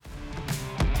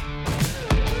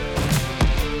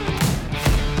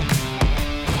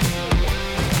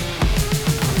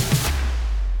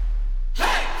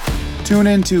Tune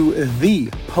into the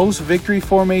Post-Victory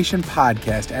Formation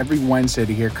podcast every Wednesday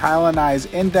to hear Kyle and I's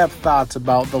in-depth thoughts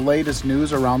about the latest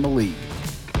news around the league.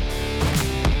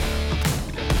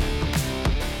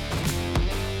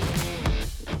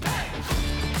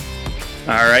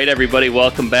 All right, everybody,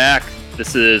 welcome back.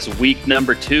 This is week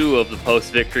number 2 of the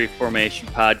Post-Victory Formation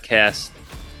podcast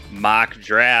mock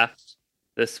draft.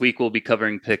 This week we'll be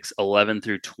covering picks 11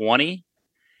 through 20,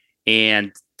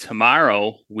 and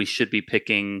tomorrow we'll be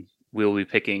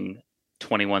picking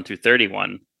 21 through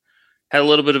 31. Had a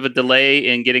little bit of a delay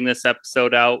in getting this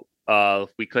episode out.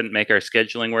 We couldn't make our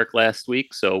scheduling work last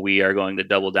week, so we are going to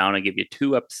double down and give you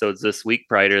 2 episodes this week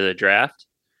prior to the draft.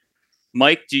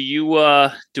 Mike, do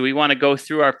we want to go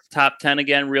through our top 10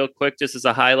 again real quick, just as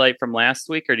a highlight from last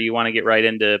week, or do you want to get right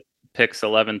into picks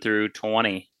 11 through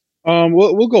 20?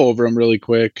 We'll go over them really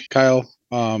quick. Kyle,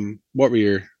 what were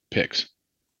your picks?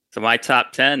 So my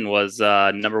top 10 was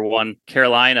number 1,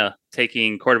 Carolina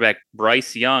taking quarterback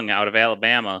Bryce Young out of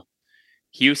Alabama.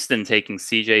 Houston taking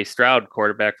C.J. Stroud,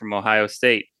 quarterback from Ohio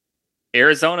State.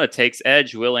 Arizona takes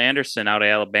edge Will Anderson out of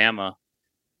Alabama.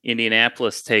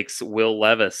 Indianapolis takes Will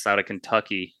Levis out of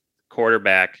Kentucky,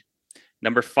 quarterback.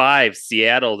 Number 5,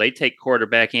 Seattle, they take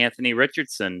quarterback Anthony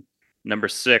Richardson. Number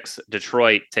 6,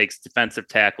 Detroit takes defensive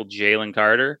tackle Jalen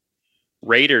Carter.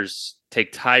 Raiders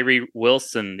take Tyree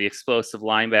Wilson, the explosive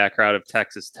linebacker out of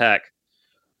Texas Tech.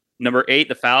 Number 8,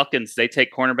 the Falcons, they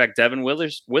take cornerback Devin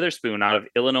Witherspoon out of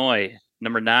Illinois.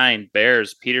 Number 9,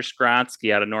 Bears, Peter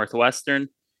Skronsky out of Northwestern.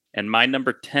 And my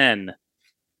number 10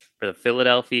 for the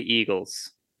Philadelphia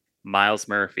Eagles, Miles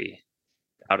Murphy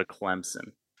out of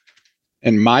Clemson.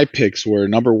 And my picks were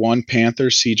number 1,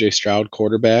 Panthers, C.J. Stroud,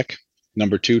 quarterback.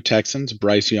 Number 2, Texans,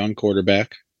 Bryce Young,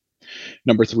 quarterback.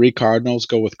 Number 3, Cardinals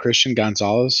go with Christian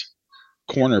Gonzalez,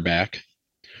 cornerback.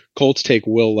 Colts take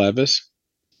Will Levis.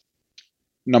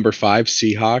 Number 5,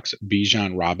 Seahawks,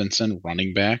 Bijan Robinson,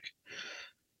 running back.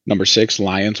 Number 6,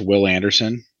 Lions, Will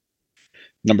Anderson.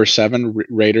 Number 7,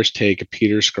 Raiders take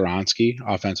Peter Skronsky,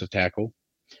 offensive tackle.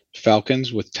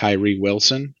 Falcons with Tyree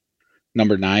Wilson.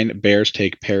 Number 9, Bears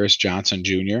take Paris Johnson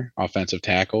Jr., offensive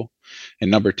tackle.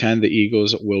 And number 10, the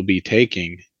Eagles will be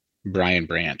taking Brian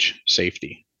Branch,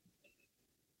 safety.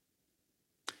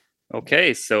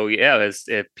 Okay, so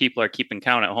if people are keeping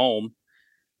count at home,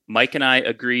 Mike and I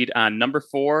agreed on number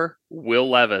 4, Will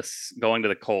Levis, going to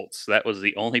the Colts. That was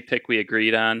the only pick we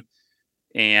agreed on.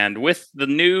 And with the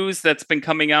news that's been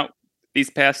coming out these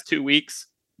past 2 weeks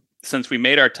since we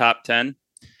made our top 10,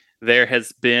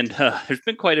 there's been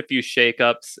quite a few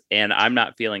shakeups, and I'm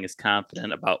not feeling as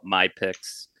confident about my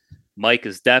picks. Mike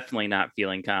is definitely not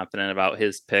feeling confident about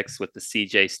his picks with the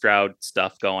C.J. Stroud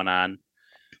stuff going on.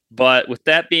 But with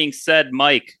that being said,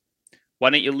 Mike, why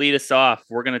don't you lead us off?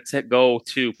 We're going to go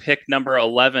to pick number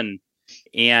 11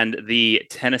 and the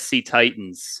Tennessee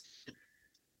Titans.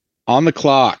 On the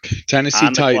clock,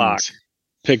 Tennessee Titans,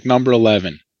 pick number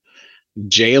 11,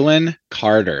 Jalen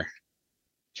Carter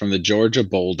from the Georgia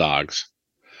Bulldogs.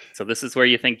 So this is where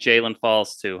you think Jalen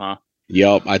falls to, huh?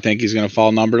 Yep, I think he's going to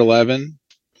fall number 11.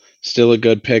 Still a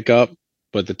good pickup,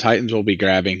 but the Titans will be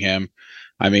grabbing him.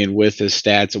 I mean, with his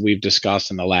stats that we've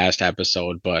discussed in the last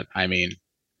episode, but I mean,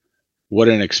 what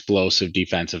an explosive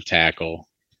defensive tackle.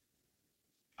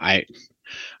 I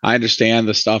understand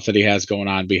the stuff that he has going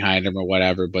on behind him or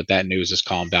whatever, but that news has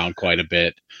calmed down quite a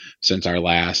bit since our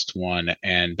last one.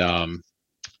 And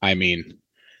I mean,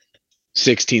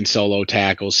 16 solo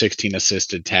tackles, 16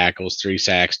 assisted tackles, 3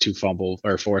 sacks, 2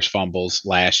 forced fumbles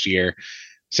last year.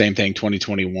 Same thing,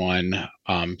 2021,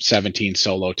 17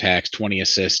 solo tacks, 20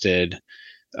 assisted,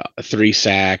 3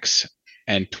 sacks.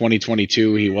 And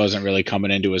 2022, he wasn't really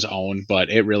coming into his own, but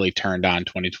it really turned on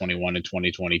 2021 and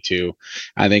 2022.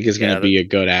 I think is going to be a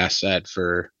good asset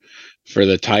for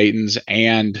the Titans.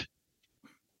 And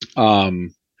I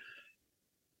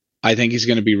think he's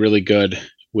going to be really good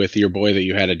with your boy that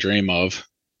you had a dream of.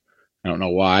 I don't know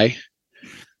why,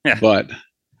 but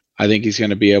I think he's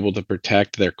going to be able to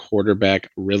protect their quarterback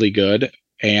really good.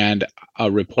 And a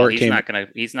report he's not going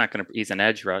to. He's an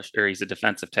edge rush, or he's a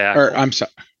defensive tackle.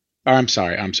 I'm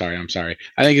sorry.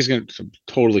 I think he's going to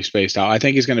totally spaced out. I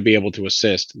think he's going to be able to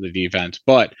assist the defense.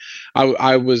 But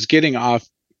I was getting off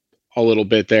a little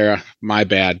bit there. My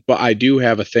bad. But I do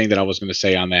have a thing that I was going to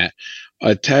say on that.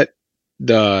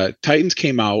 The Titans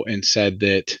came out and said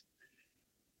that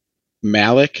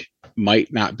Malik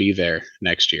might not be there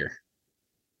next year.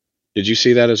 Did you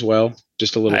see that as well?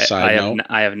 Just a little side note.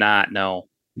 I have not, no.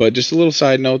 But just a little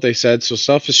side note, they said, so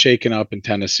stuff is shaking up in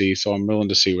Tennessee, so I'm willing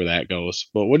to see where that goes.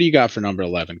 But what do you got for number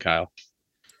 11, Kyle?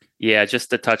 Yeah, just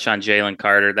to touch on Jalen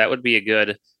Carter, that would be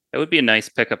a nice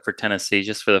pickup for Tennessee,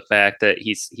 just for the fact that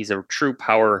he's a true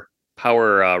power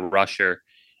rusher,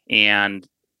 and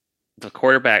the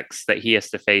quarterbacks that he has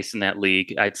to face in that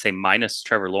league, I'd say minus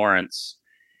Trevor Lawrence,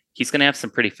 he's going to have some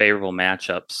pretty favorable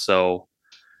matchups. So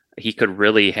he could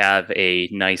really have a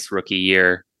nice rookie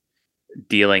year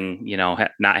dealing,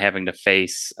 not having to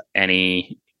face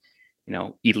any,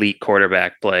 elite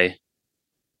quarterback play.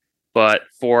 But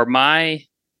for my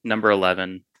number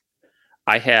 11,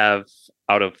 I have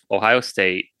out of Ohio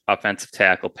State offensive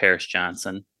tackle Paris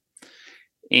Johnson.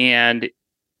 And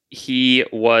he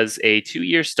was a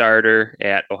 2-year starter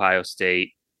at Ohio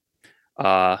State.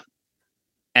 NFL,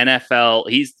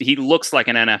 he looks like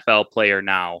an NFL player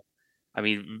now. I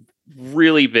mean,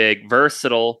 really big,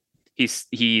 versatile.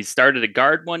 He started a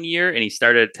guard one year and he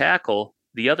started a tackle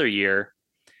the other year.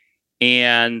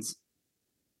 And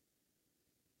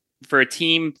for a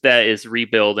team that is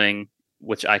rebuilding,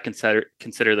 which I consider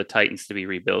the Titans to be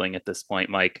rebuilding at this point,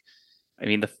 Mike, I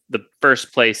mean, the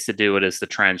first place to do it is the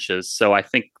trenches. So I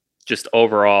think just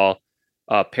overall,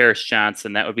 Paris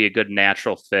Johnson, that would be a good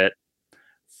natural fit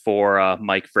for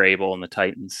Mike Vrabel and the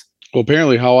Titans. Well,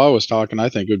 apparently how I was talking, I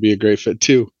think would be a great fit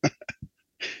too.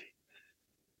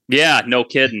 Yeah, no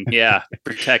kidding. Yeah,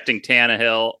 protecting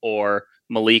Tannehill or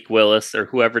Malik Willis or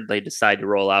whoever they decide to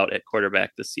roll out at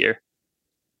quarterback this year.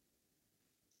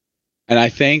 And I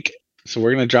think, so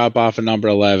we're going to drop off a number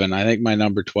 11. I think my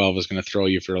number 12 is going to throw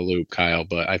you for a loop, Kyle,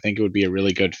 but I think it would be a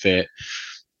really good fit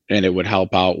and it would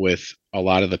help out with a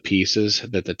lot of the pieces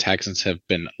that the Texans have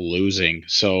been losing.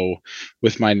 So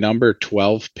with my number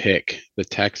 12 pick, the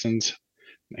Texans,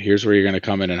 here's where you're going to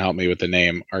come in and help me with the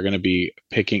name, are going to be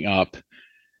picking up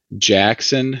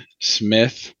Jackson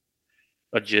Smith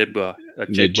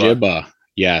Najibba,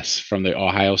 yes, from the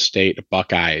Ohio State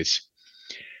Buckeyes.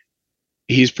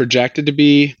 He's projected to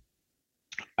be,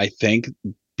 I think,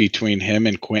 between him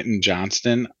and Quentin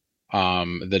Johnston,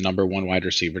 the number 1 wide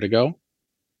receiver to go.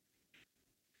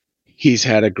 He's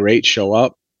had a great show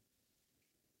up.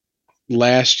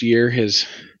 Last year, his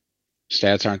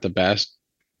stats aren't the best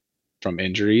from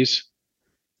injuries,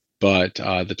 but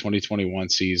the 2021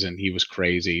 season, he was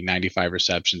crazy. 95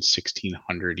 receptions,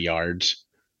 1,600 yards.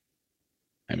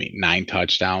 I mean, 9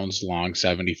 touchdowns, long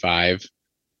 75.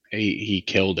 He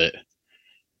killed it.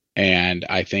 And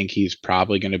I think he's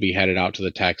probably going to be headed out to the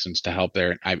Texans to help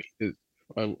there. I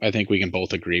think we can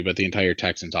both agree, but the entire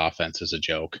Texans offense is a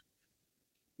joke.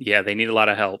 Yeah, they need a lot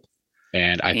of help.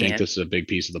 And I think this is a big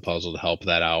piece of the puzzle to help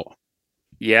that out.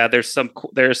 Yeah, there's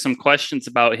some questions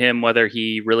about him, whether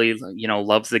he really,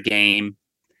 loves the game.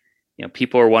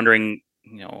 People are wondering,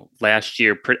 last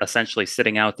year, essentially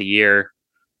sitting out the year,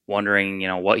 wondering,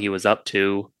 what he was up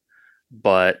to.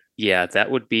 But yeah,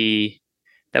 that would be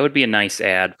a nice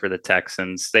add for the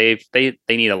Texans. They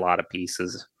need a lot of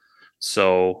pieces.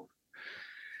 So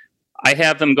I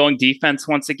have them going defense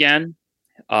once again.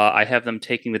 I have them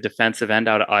taking the defensive end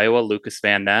out of Iowa, Lucas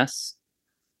Van Ness.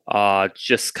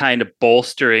 Just kind of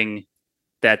bolstering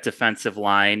that defensive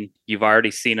line. You've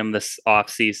already seen them this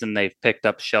offseason. They've picked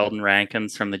up Sheldon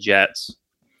Rankins from the Jets.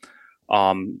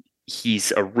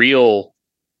 He's got a real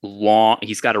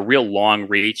long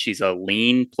reach. He's a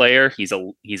lean player. He's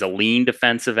a lean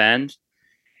defensive end.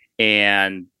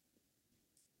 And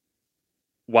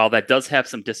while that does have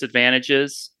some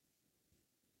disadvantages,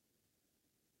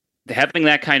 having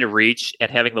that kind of reach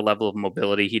and having the level of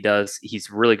mobility he does,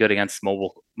 he's really good against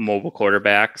mobile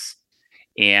quarterbacks.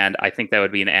 And I think that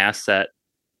would be an asset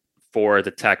for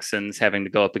the Texans, having to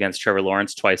go up against Trevor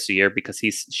Lawrence twice a year, because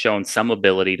he's shown some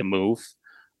ability to move.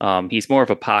 He's more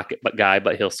of a pocket guy,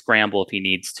 but he'll scramble if he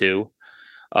needs to.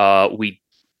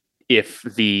 If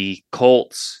the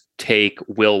Colts take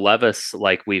Will Levis,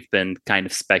 like we've been kind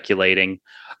of speculating,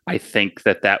 I think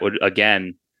that would,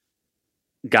 again,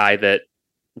 guy that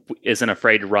isn't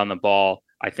afraid to run the ball.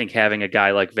 I think having a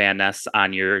guy like Van Ness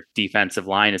on your defensive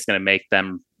line is going to make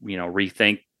them,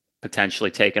 rethink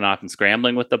potentially taking off and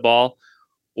scrambling with the ball,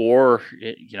 or,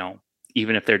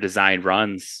 even if they're designed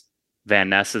runs, Van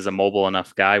Ness is a mobile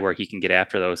enough guy where he can get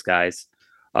after those guys.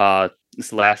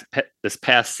 This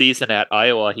past season at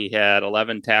Iowa, he had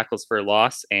 11 tackles for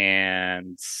loss,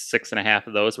 and 6.5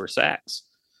 of those were sacks.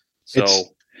 So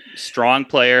strong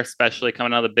player, especially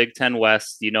coming out of the Big Ten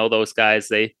West. Those guys,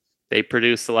 they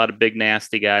produce a lot of big,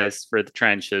 nasty guys for the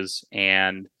trenches,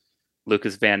 and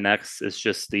Lucas Van Ness is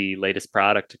just the latest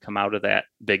product to come out of that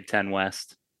Big Ten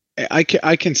West. I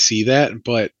can see that,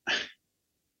 but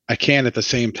I can't at the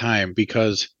same time,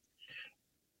 because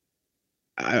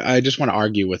I just want to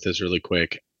argue with this really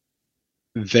quick.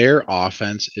 Their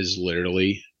offense is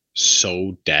literally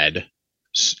so dead.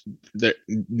 There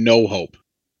no hope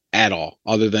at all,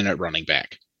 other than at running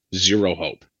back. Zero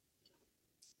hope.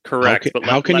 Correct.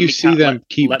 How can you see them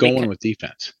keep going with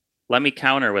defense? Let me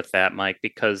counter with that, Mike,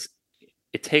 because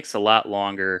it takes a lot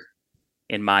longer,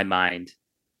 in my mind,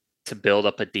 to build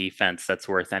up a defense that's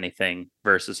worth anything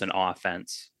versus an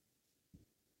offense.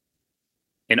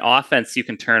 In offense, you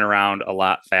can turn around a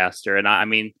lot faster. And I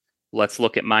mean, let's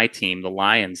look at my team, the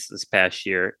Lions, this past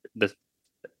year.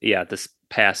 This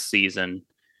past season.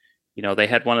 You know, they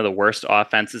had one of the worst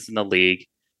offenses in the league.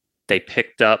 They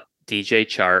picked up DJ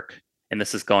Chark, and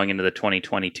this is going into the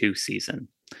 2022 season.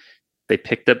 They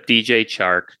picked up DJ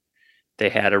Chark. They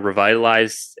had a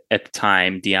revitalized, at the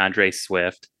time, DeAndre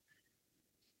Swift.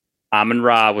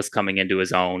 Amon-Ra was coming into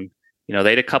his own. You know, they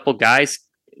had a couple guys,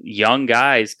 young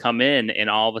guys, come in, and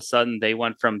all of a sudden they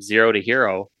went from 0 to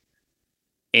hero.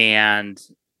 And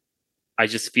I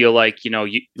just feel like, you know,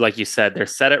 like you said, they're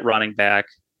set at running back.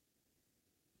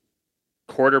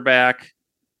 Quarterback,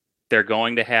 they're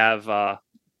going to have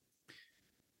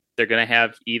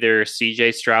either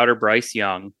CJ Stroud or Bryce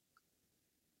Young.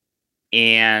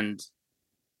 And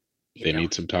they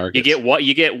need some targets.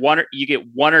 You get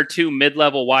one or two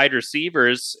mid-level wide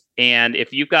receivers, and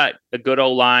if you've got a good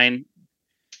O-line,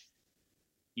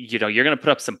 you know, you're going to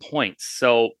put up some points.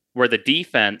 So where the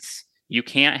defense, you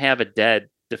can't have a dead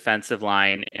defensive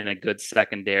line and a good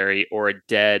secondary, or a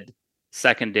dead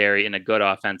secondary and a good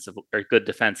offensive or good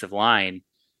defensive line.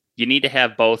 You need to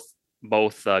have both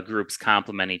groups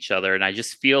complement each other, and I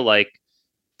just feel like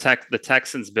the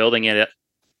Texans building it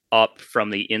up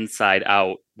from the inside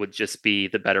out would just be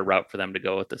the better route for them to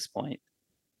go at this point.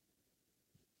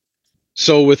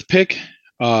 So with pick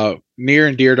near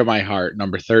and dear to my heart,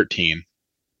 number 13,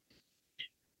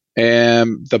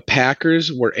 the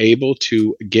Packers were able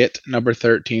to get number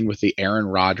 13 with the Aaron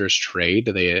Rodgers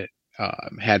trade. They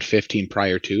had 15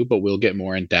 prior to, but we'll get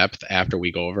more in depth after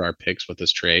we go over our picks with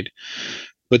this trade.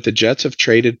 But the Jets have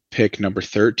traded pick number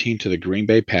 13 to the Green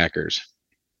Bay Packers.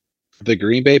 The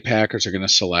Green Bay Packers are going to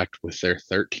select with their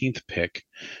 13th pick,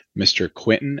 Mr.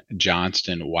 Quentin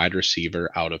Johnston, wide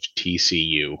receiver out of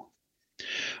TCU.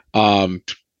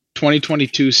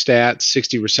 2022 stats,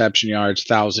 60 reception yards,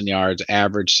 1,000 yards,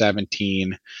 average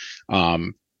 17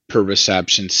 per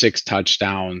reception, 6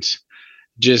 touchdowns.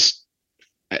 Just,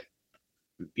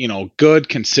 you know, good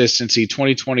consistency.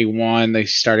 2021, they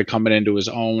started coming into his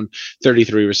own,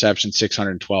 33 receptions,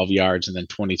 612 yards, and then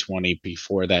 2020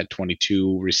 before that,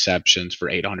 22 receptions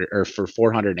for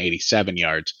 487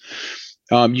 yards.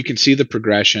 You can see the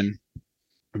progression.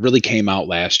 It really came out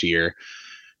last year.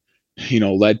 You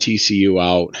know, led TCU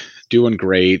out, doing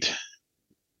great.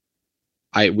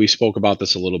 We spoke about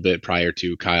this a little bit prior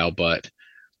to, Kyle, but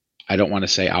I don't want to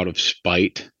say out of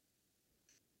spite.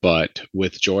 But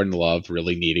with Jordan Love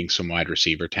really needing some wide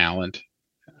receiver talent,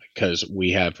 because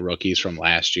we have rookies from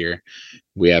last year,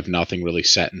 we have nothing really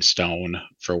set in stone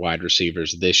for wide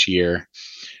receivers this year.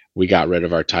 We got rid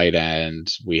of our tight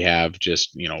ends. We have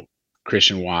just, you know,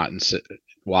 Christian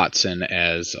Watson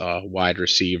as a wide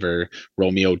receiver,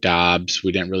 Romeo Doubs.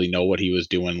 We didn't really know what he was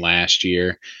doing last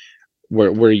year.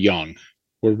 We're young.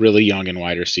 We're really young in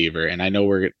wide receiver, and I know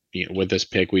with this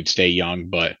pick we'd stay young,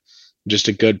 but just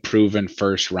a good proven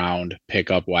first round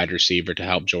pickup wide receiver to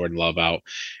help Jordan Love out.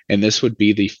 And this would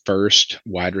be the first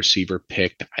wide receiver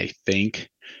picked, I think,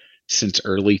 since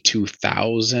early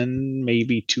 2000,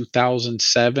 maybe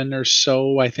 2007 or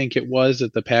so. I think it was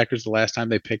that the Packers, the last time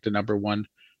they picked a number one,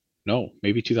 no,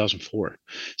 maybe 2004,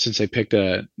 since they picked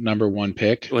a number one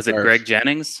pick. Was it Greg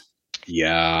Jennings?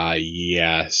 Yeah,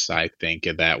 yes, I think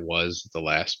that was the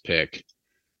last pick.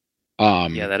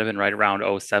 Yeah, that'd have been right around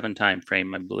 07 time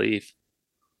frame, I believe.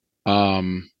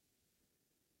 Didn't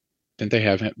they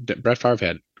have him? Brett Favre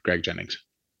had Greg Jennings.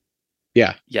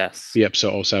 Yeah. Yes. Yep.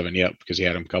 So 07. Yep. Because he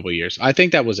had him a couple of years. I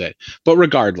think that was it. But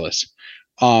regardless,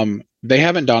 they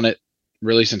haven't done it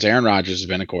really since Aaron Rodgers has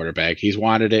been a quarterback. He's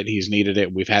wanted it. He's needed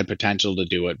it. We've had potential to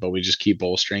do it, but we just keep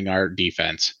bolstering our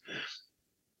defense.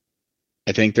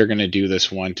 I think they're going to do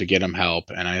this one to get him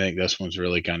help. And I think this one's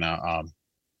really going to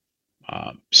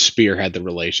spearhead the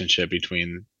relationship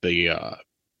between the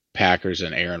Packers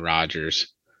and Aaron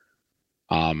Rodgers.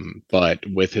 But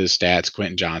with his stats,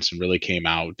 Quentin Johnston really came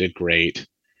out, did great.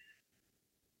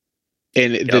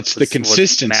 And it's the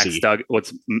consistency.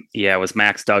 It was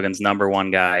Max Duggan's number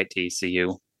one guy at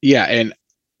TCU. Yeah, and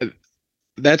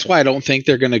that's why I don't think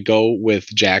they're going to go with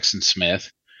Jackson Smith,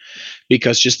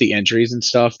 because just the injuries and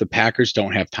stuff, the Packers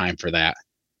don't have time for that.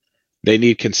 They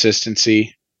need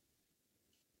consistency.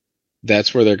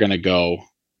 That's where they're going to go.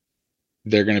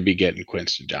 They're going to be getting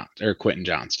Quentin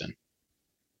Johnston.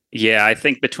 Yeah, I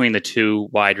think between the two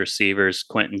wide receivers,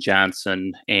 Quentin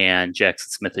Johnston and Jackson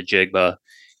Smith-Njigba,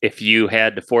 if you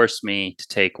had to force me to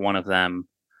take one of them,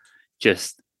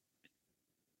 just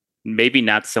maybe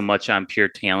not so much on pure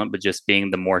talent, but just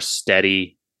being the more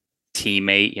steady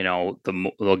teammate,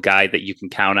 the guy that you can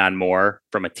count on more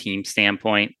from a team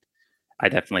standpoint. I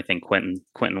definitely think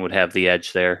Quentin would have the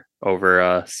edge there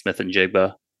over Smith and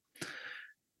Jigba.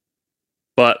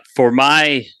 But for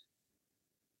my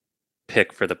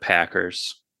pick for the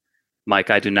Packers, Mike,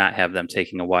 I do not have them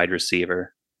taking a wide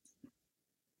receiver.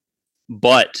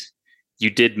 But you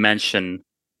did mention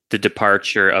the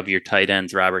departure of your tight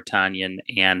ends, Robert Tonyan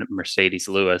and Mercedes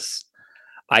Lewis.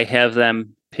 I have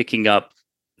them picking up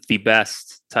the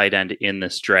best tight end in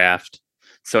this draft.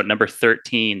 So at number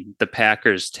 13, the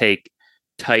Packers take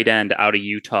tight end out of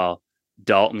Utah,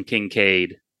 Dalton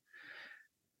Kincaid.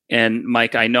 And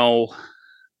Mike, I know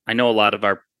a lot of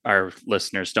our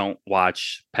listeners don't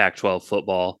watch Pac-12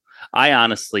 football. I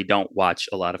honestly don't watch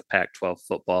a lot of Pac-12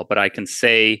 football, but I can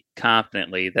say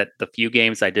confidently that the few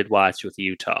games I did watch with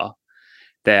Utah,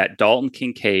 that Dalton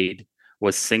Kincaid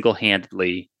was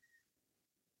single-handedly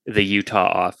the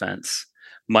Utah offense.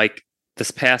 Mike, this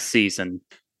past season,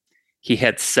 he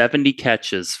had 70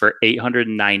 catches for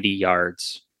 890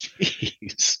 yards.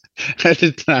 Jeez, I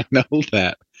did not know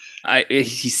that.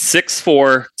 He's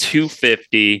 6'4",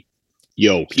 250.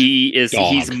 Yoked. He's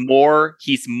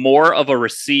more of a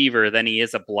receiver than he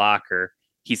is a blocker.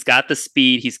 He's got the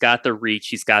speed, he's got the reach,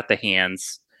 he's got the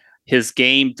hands. His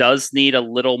game does need a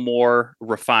little more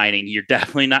refining. You're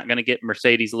definitely not going to get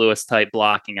Mercedes Lewis type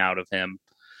blocking out of him.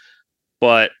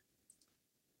 But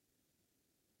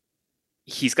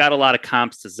he's got a lot of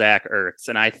comps to Zach Ertz.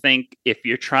 And I think if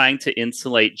you're trying to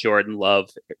insulate Jordan Love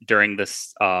during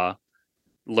this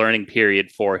learning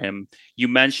period for him, you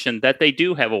mentioned that they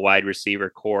do have a wide receiver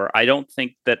core. I don't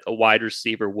think that a wide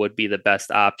receiver would be the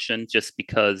best option, just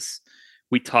because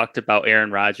we talked about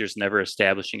Aaron Rodgers never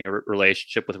establishing a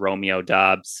relationship with Romeo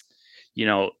Doubs.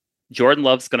 Jordan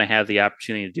Love's going to have the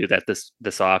opportunity to do that this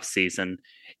offseason.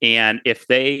 And if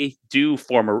they do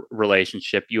form a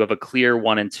relationship, you have a clear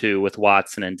 1 and 2 with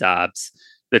Watson and Doubs.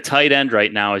 The tight end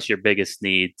right now is your biggest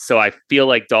need. So I feel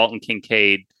like Dalton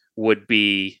Kincaid would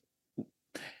be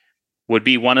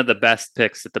one of the best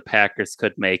picks that the Packers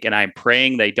could make. And I'm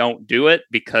praying they don't do it,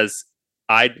 because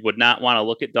I would not want to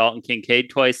look at Dalton Kincaid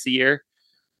twice a year.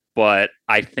 But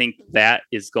I think that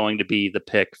is going to be the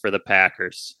pick for the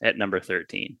Packers at number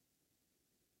 13.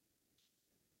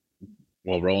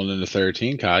 Well, rolling into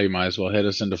 13, Kyle, you might as well hit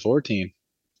us into 14.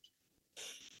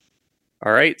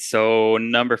 All right. So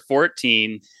number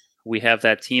 14, we have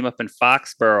that team up in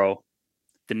Foxborough,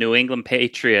 the New England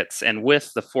Patriots. And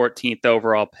with the 14th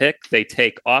overall pick, they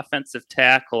take offensive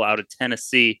tackle out of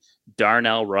Tennessee,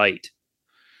 Darnell Wright.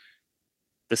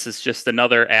 This is just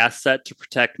another asset to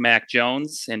protect Mac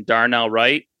Jones. And Darnell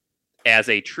Wright, as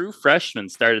a true freshman,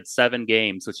 started 7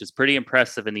 games, which is pretty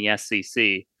impressive in the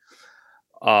SEC.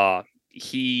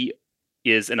 He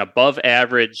is an above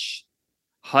average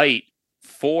height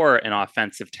for an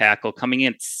offensive tackle, coming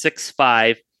in at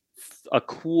 6'5", a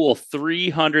cool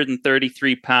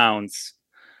 333 pounds.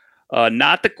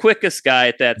 Not the quickest guy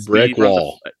at that speed. Brick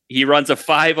wall. He runs a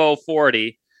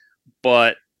 5.040,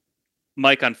 but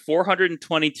Mike, on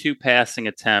 422 passing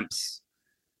attempts,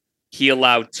 he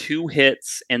allowed 2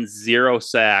 hits and 0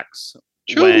 sacks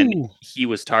when he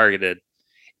was targeted.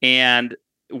 And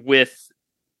with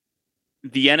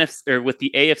the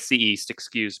AFC East,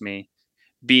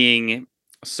 being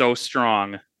so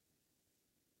strong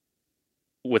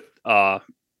with with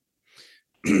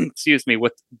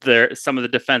some of the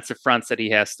defensive fronts that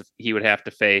he would have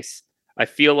to face, I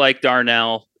feel like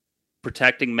Darnell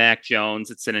protecting Mac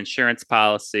Jones, it's an insurance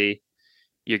policy.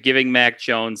 You're giving Mac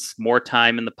Jones more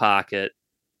time in the pocket.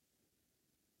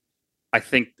 I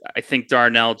think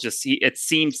Darnell it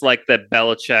seems like that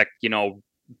Belichick,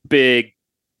 big,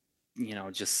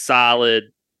 just solid,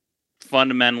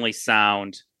 fundamentally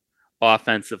sound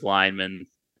offensive lineman.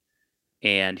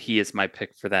 And he is my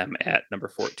pick for them at number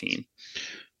 14.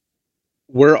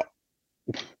 We're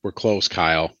close,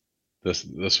 Kyle. This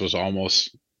was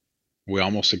we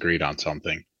almost agreed on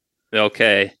something.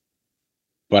 Okay.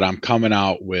 But I'm coming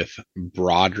out with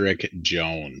Broderick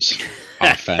Jones,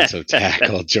 offensive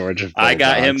tackle, Georgia Bulldogs. I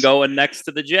got him going next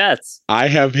to the Jets. I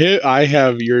have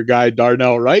your guy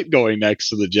Darnell Wright going next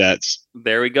to the Jets.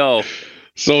 There we go.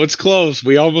 So it's close.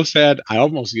 I almost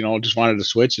just wanted to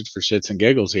switch it for shits and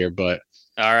giggles here, but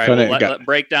all right. Well, let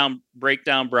break down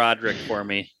Broderick for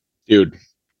me, dude.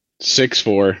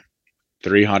 6'4",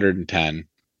 310,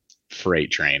 freight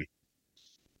train.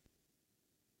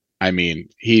 I mean,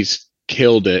 he's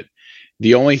killed it.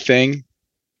 The only thing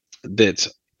that's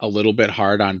a little bit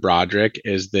hard on Broderick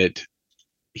is that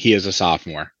he is a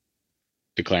sophomore,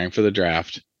 declaring for the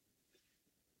draft.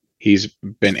 He's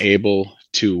been able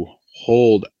to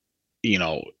hold,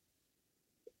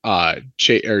 I'm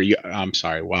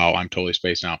sorry, wow, I'm totally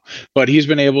spaced now. But he's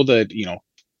been able to,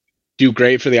 do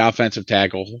great for the offensive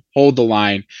tackle, hold the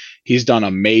line. He's done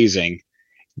amazing.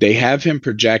 They have him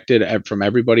projected from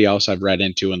everybody else I've read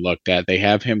into and looked at. They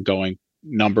have him going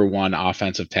number one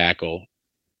offensive tackle,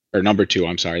 or number two.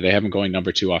 I'm sorry. They have him going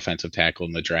number two offensive tackle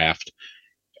in the draft.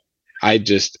 I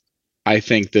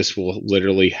think this will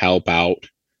literally help out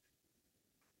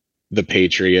the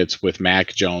Patriots with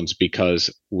Mac Jones,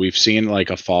 because we've seen like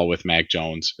a fall with Mac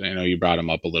Jones. I know you brought him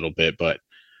up a little bit, but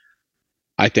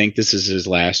I think this is his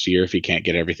last year if he can't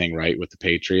get everything right with the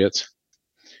Patriots.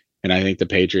 And I think the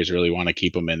Patriots really want to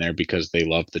keep him in there because they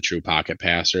love the true pocket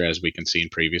passer, as we can see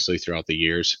previously throughout the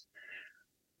years.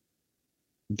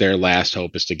 Their last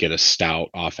hope is to get a stout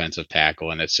offensive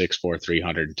tackle, and at 6'4",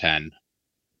 310,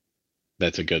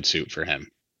 that's a good suit for him.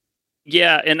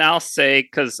 Yeah, and I'll say,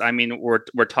 because I mean,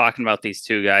 we're talking about these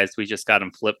two guys, we just got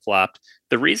them flip flopped.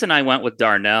 The reason I went with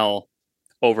Darnell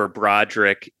over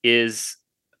Broderick is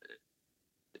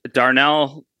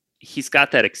Darnell, he's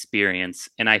got that experience,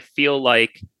 and I feel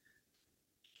like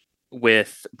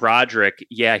with Broderick,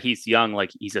 yeah, he's young,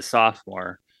 like he's a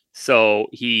sophomore, so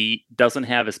he doesn't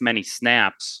have as many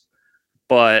snaps.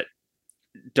 But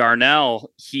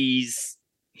Darnell, he's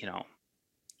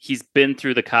been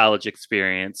through the college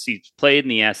experience. He's played in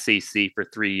the SEC for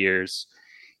 3 years.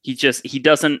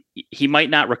 He might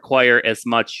not require as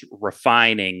much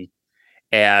refining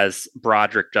as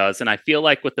Broderick does. And I feel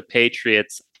like with the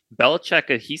Patriots, Belichick,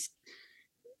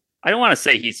 I don't want to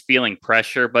say he's feeling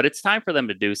pressure, but it's time for them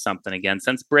to do something again.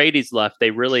 Since Brady's left, they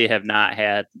really have not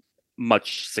had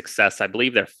much success. I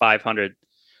believe they're 500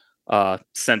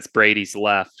 since Brady's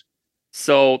left.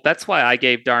 So that's why I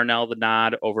gave Darnell the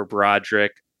nod over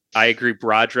Broderick. I agree.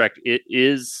 Broderick,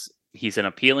 he's an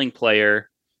appealing player,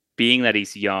 being that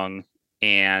he's young,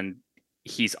 and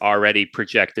he's already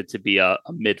projected to be a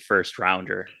mid-first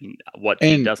rounder. What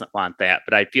team doesn't want that?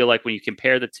 But I feel like when you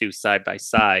compare the two side by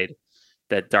side,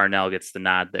 that Darnell gets the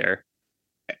nod there.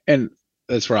 And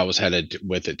that's where I was headed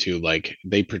with it too. Like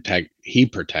he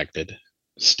protected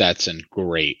Stetson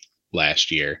great last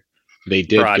year. They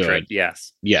did Broderick, good.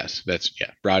 Yes.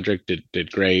 Broderick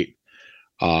did great.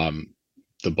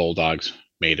 The Bulldogs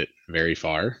made it very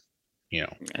far.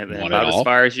 And about as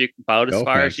far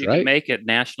as you can make it,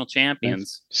 national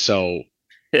champions. So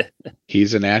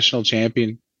he's a national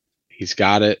champion. He's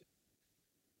got it.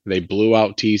 They blew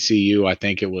out TCU. I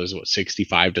think it was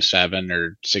 65-7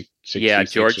 or 6. Yeah,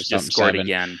 George just scored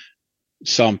again.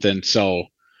 Something. So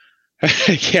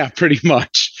yeah, pretty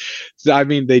much. I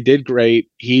mean, they did great.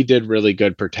 He did really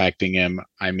good protecting him.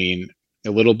 I mean,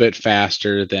 a little bit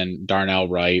faster than Darnell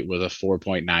Wright with a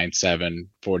 4.97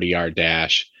 40-yard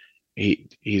dash.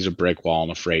 He's a brick wall in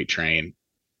a freight train.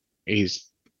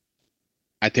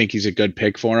 I think he's a good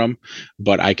pick for him,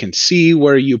 but I can see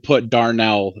where you put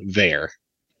Darnell there.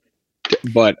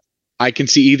 But I can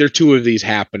see either two of these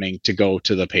happening to go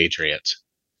to the Patriots.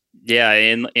 Yeah,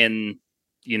 and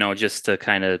just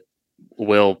to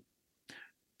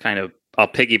I'll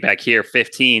piggyback here.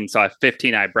 15. So I have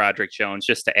 15. I have Broderick Jones.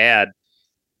 Just to add,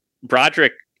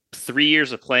 Broderick, 3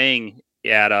 years of playing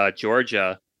at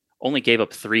Georgia, only gave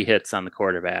up 3 hits on the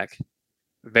quarterback.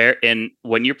 And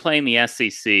when you're playing the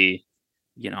SEC,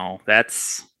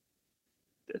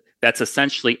 that's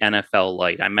essentially NFL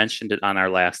light. I mentioned it on our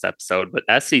last episode, but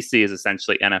SEC is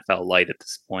essentially NFL light at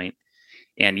this point.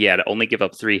 And yeah, to only give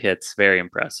up 3 hits, very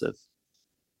impressive.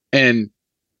 And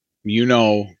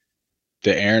the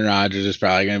Aaron Rodgers is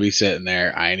probably going to be sitting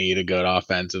there. I need a good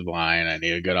offensive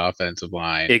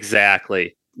line.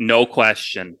 Exactly. No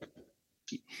question.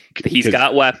 He's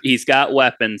got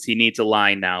weapons. He needs a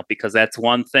line now, because that's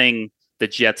one thing the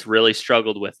Jets really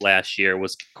struggled with last year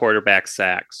was quarterback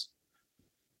sacks.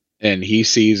 And he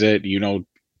sees it,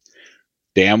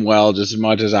 damn well, just as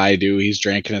much as I do. He's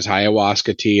drinking his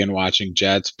ayahuasca tea and watching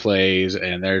Jets plays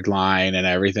and their line and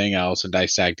everything else and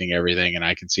dissecting everything. And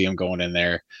I can see him going in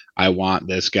there. I want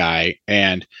this guy.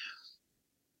 And,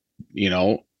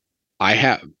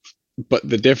 but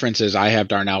the difference is I have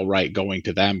Darnell Wright going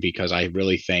to them because I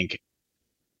really think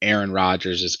Aaron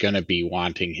Rodgers is going to be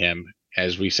wanting him.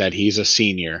 As we said, he's a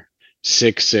senior,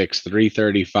 6'6",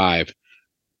 335.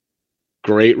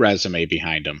 Great resume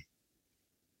behind him.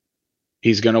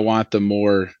 He's going to want the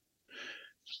more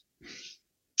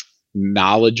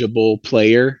knowledgeable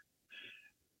player.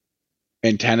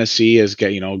 And Tennessee has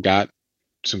got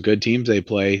some good teams they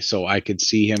play, so I could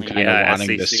see him kind of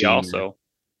wanting the senior also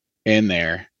in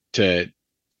there to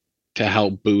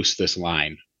help boost this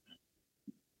line.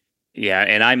 Yeah,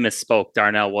 and I misspoke.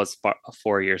 Darnell was a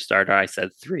 4-year starter. I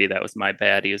said 3. That was my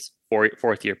bad. He was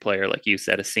fourth-year player, like you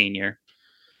said, a senior.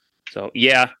 So,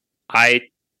 yeah, I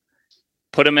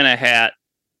put him in a hat.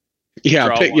 Yeah,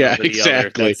 Draw one over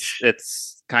exactly. the other.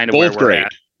 It's kind of Both where we're great.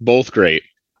 at. Both great.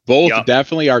 Both Yep.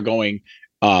 definitely are going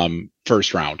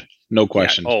first round. No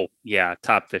question. Yeah. Oh, yeah,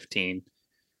 top 15.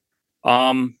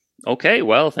 Okay,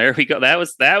 well, there we go. That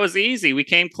was easy. We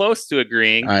came close to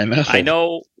agreeing. I know. I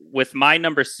know with my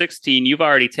number 16, you've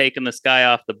already taken this guy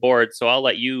off the board, so I'll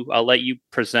let you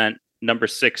present number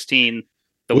 16,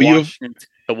 the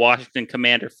Washington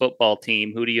Commander football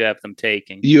team. Who do you have them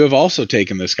taking? You have also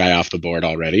taken this guy off the board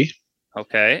already.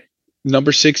 Okay.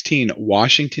 Number 16,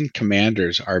 Washington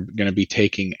Commanders are going to be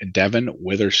taking Devin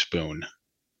Witherspoon,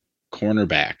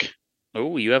 cornerback.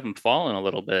 Oh, you have him fallen a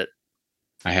little bit.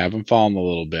 I have him fallen a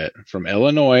little bit. From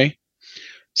Illinois,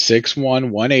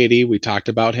 6'1", 180. We talked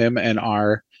about him in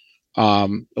our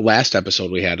last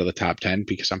episode we had of the top 10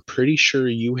 because I'm pretty sure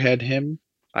you had him.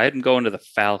 I had him going to the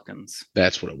Falcons.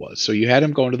 That's what it was. So you had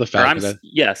him going to the Falcons.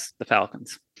 Yes, the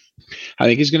Falcons. I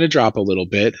think he's going to drop a little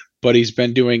bit, but he's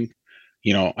been doing,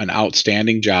 an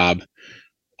outstanding job.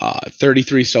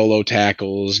 33 solo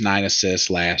tackles, 9 assists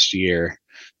last year.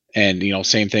 And,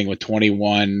 same thing with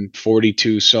 21,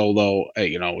 42 solo,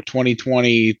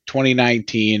 2020,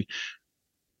 2019,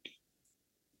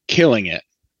 killing it,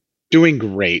 doing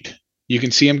great. You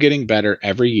can see him getting better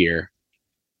every year.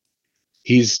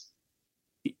 He's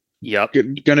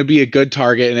going to be a good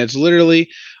target, and it's literally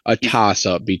a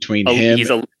toss-up between him.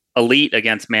 He's elite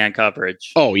against man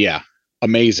coverage. Oh, yeah.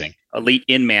 Amazing. Elite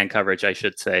in man coverage, I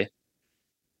should say.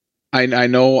 I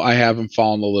know I have him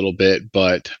fallen a little bit,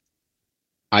 but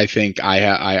I think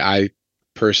I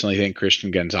personally think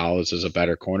Christian Gonzalez is a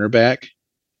better cornerback.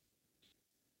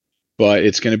 But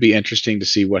it's going to be interesting to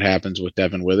see what happens with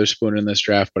Devin Witherspoon in this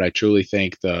draft. But I truly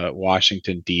think the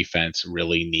Washington defense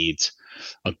really needs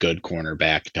a good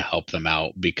cornerback to help them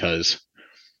out, because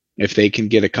if they can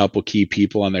get a couple key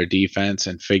people on their defense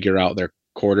and figure out their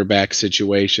quarterback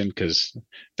situation, because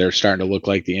they're starting to look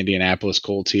like the Indianapolis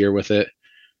Colts here with it,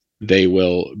 they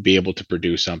will be able to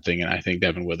produce something. And I think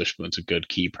Devin Witherspoon's a good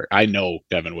keeper. I know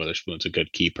Devin Witherspoon's a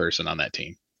good key person on that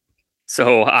team.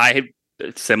 So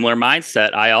similar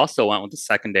mindset. I also went with the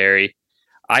secondary.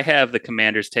 I have the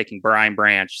Commanders taking Brian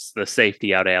Branch, the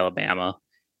safety out of Alabama.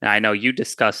 And I know you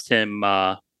discussed him.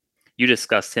 You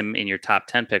discussed him in your top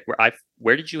 10 pick.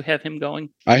 Where did you have him going?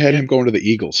 I had him going to the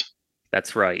Eagles.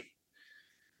 That's right.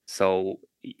 So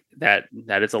that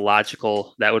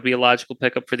would be a logical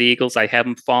pickup for the Eagles. I have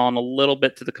him fallen a little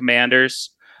bit to the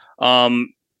Commanders.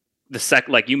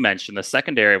 Like you mentioned, the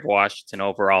secondary of Washington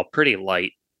overall pretty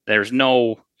light. There's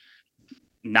not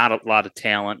a lot of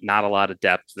talent, not a lot of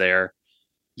depth there.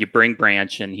 You bring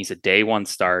Branch in, he's a day one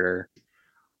starter.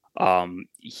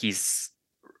 He's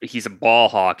a ball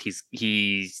hawk.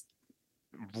 He's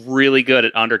really good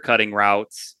at undercutting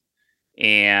routes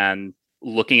and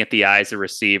looking at the eyes of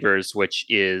receivers, which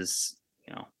is,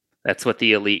 that's what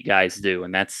the elite guys do.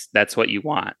 And that's what you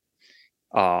want.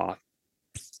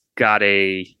 Got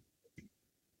a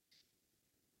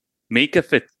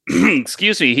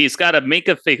he's got a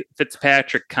Minka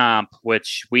Fitzpatrick comp,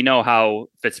 which we know how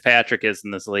Fitzpatrick is in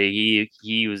this league.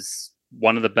 He was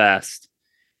one of the best.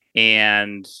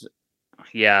 And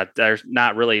yeah, there's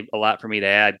not really a lot for me to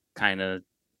add, kind of,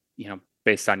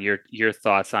 based on your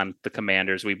thoughts on the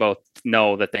Commanders. We both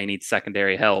know that they need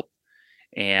secondary help.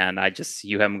 And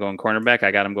you have him going cornerback.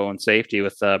 I got him going safety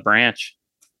with Branch.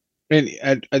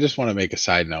 And I just want to make a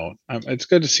side note. It's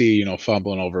good to see,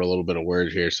 fumbling over a little bit of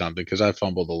words here or something, because I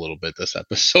fumbled a little bit this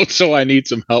episode. So I need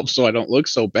some help so I don't look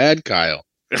so bad, Kyle.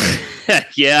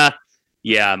 Yeah.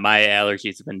 Yeah, my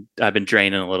allergies I've been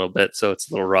draining a little bit, so it's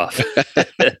a little rough.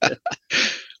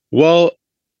 Well,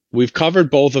 we've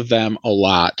covered both of them a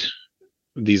lot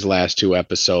these last 2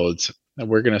 episodes. And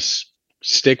we're going to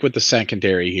stick with the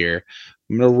secondary here.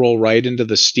 I'm going to roll right into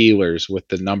the Steelers with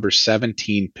the number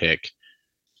 17 pick.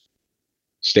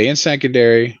 Stay in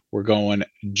secondary. We're going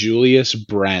Julius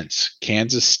Brents,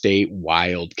 Kansas State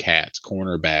Wildcats,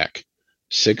 cornerback,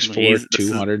 6'4",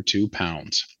 202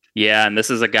 pounds. Yeah, and this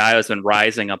is a guy who's been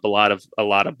rising up a lot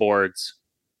of boards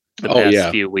the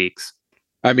past few weeks.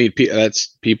 I mean,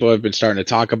 people have been starting to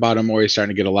talk about him more. He's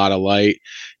starting to get a lot of light.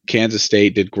 Kansas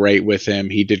State did great with him.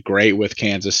 He did great with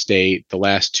Kansas State the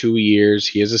last 2 years.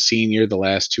 He is a senior. The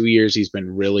last 2 years, he's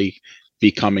been really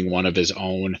becoming one of his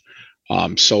own.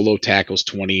 Solo tackles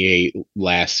 28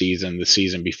 last season. The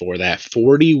season before that,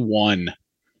 41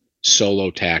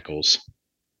 solo tackles.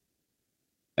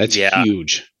 That's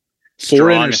huge. 4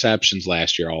 interceptions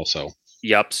last year also.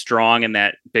 Yep, strong in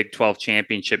that Big 12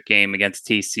 championship game against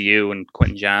TCU and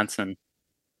Quentin Johnson.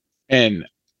 And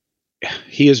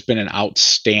he has been an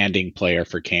outstanding player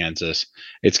for Kansas.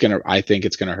 I think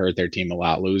it's gonna hurt their team a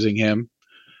lot losing him.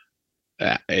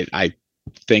 I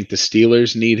think the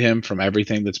Steelers need him from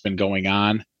everything that's been going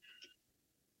on.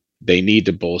 They need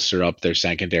to bolster up their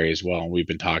secondary as well. And we've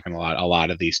been talking a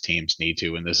lot of these teams need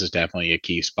to, and this is definitely a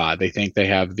key spot. They think they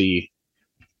have the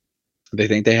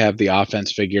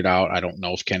offense figured out. I don't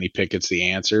know if Kenny Pickett's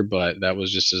the answer, but that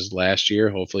was just his last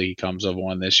year. Hopefully he comes of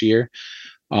one this year.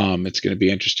 It's going to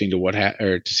be interesting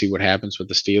to see what happens with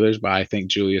the Steelers, but I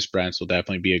think Julius Brents will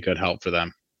definitely be a good help for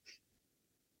them.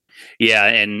 Yeah,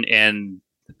 and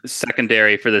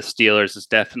secondary for the Steelers is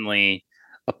definitely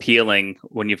appealing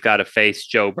when you've got to face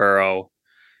Joe Burrow.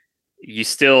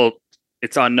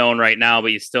 It's unknown right now,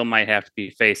 but you still might have to be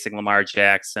facing Lamar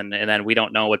Jackson. And then we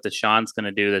don't know what Deshaun's going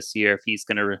to do this year, if he's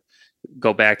going to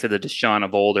go back to the Deshaun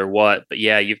of old or what. But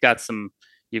yeah, you've got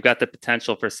the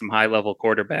potential for some high level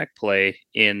quarterback play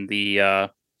in the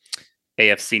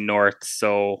AFC North.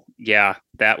 So yeah,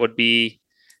 that would be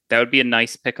a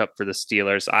nice pickup for the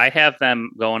Steelers. I have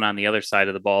them going on the other side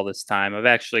of the ball this time. I've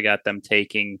actually got them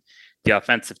taking the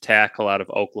offensive tackle out of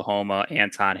Oklahoma,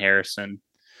 Anton Harrison.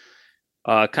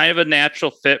 Kind of a natural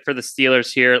fit for the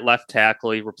Steelers here at left tackle.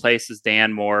 He replaces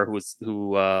Dan Moore, who's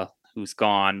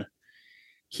gone.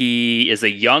 He is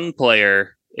a young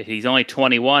player. He's only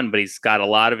 21, but he got a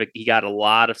lot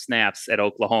of snaps at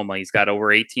Oklahoma. He's got over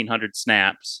 1,800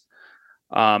 snaps.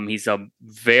 He's a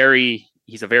very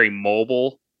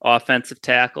mobile offensive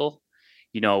tackle.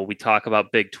 We talk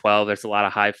about Big 12. There's a lot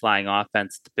of high flying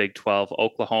offense to Big 12.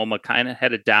 Oklahoma kind of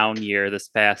had a down year this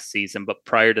past season, but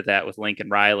prior to that with Lincoln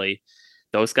Riley,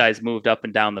 those guys moved up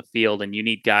and down the field, and you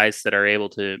need guys that are able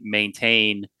to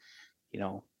maintain,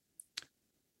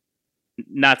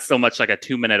 not so much like a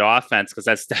 2-minute offense, because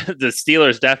that's the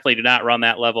Steelers definitely do not run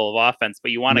that level of offense,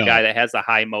 but you want a guy that has a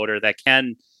high motor that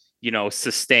can,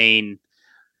 sustain,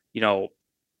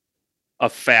 a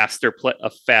faster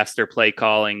play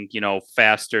calling,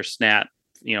 faster snap,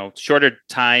 shorter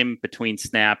time between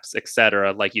snaps,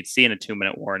 etc., like you'd see in a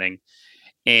 2-minute warning.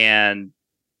 And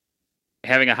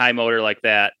having a high motor like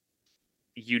that,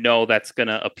 that's going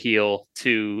to appeal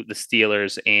to the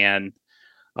Steelers and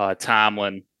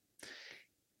Tomlin.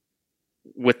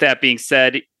 With that being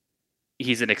said,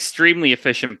 he's an extremely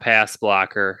efficient pass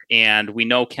blocker, and we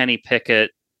know Kenny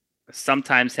Pickett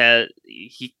sometimes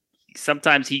he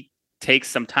takes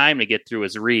some time to get through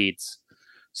his reads.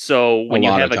 So when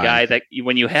you have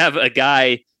a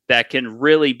guy that can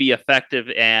really be effective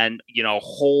and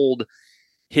hold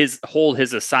his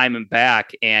assignment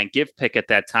back and give Pickett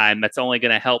that time, that's only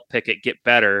going to help Pickett get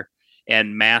better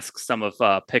and mask some of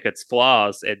Pickett's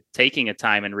flaws at taking a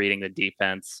time and reading the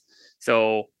defense.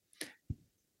 So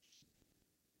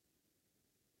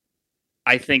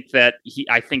I think that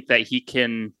he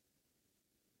can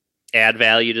add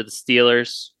value to the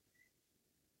Steelers,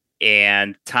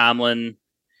 and Tomlin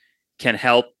can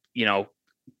help,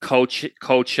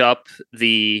 coach up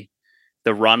the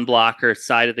run blocker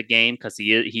side of the game, because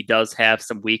he does have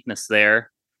some weakness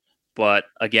there. But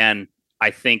again, I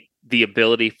think the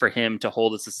ability for him to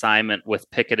hold his assignment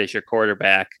with Pickett as your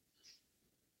quarterback,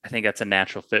 I think that's a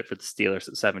natural fit for the Steelers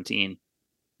at 17.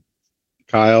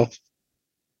 Kyle,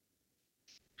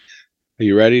 are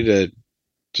you ready to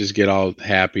just get all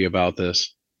happy about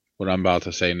this? What I'm about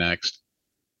to say next.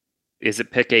 Is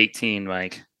it pick 18,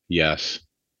 Mike? Yes.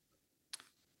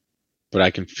 But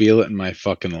I can feel it in my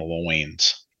fucking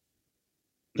loins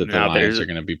that the Lions are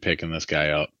going to be picking this guy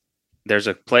up. There's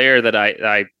a player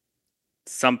that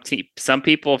some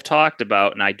people have talked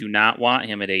about, and I do not want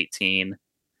him at 18.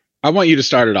 I want you to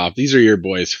start it off. These are your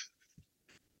boys.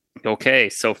 Okay,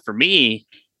 so for me,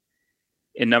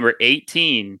 in number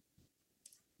 18,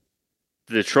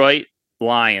 the Detroit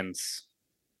Lions,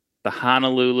 the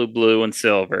Honolulu Blue and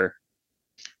Silver,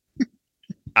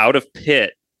 out of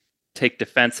Pitt, take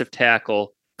defensive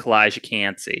tackle Kalijah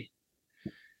Cansey.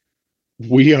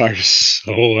 We are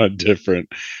so different.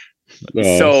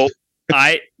 So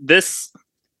the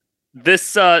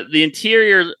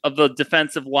interior of the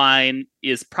defensive line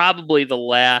is probably the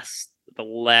last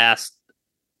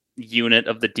unit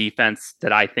of the defense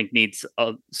that I think needs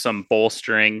some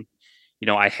bolstering.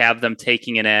 I have them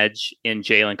taking an edge in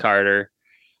Jalen Carter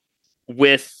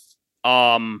with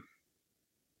Kalijah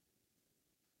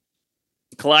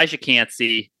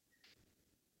Cansey.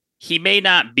 He may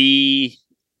not be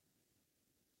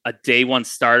a day one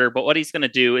starter, but what he's going to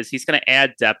do is he's going to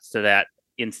add depth to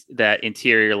that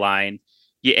interior line.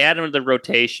 You add him to the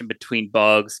rotation between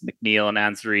Buggs, McNeil, and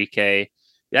Anzarike.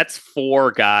 That's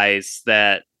 4 guys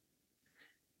that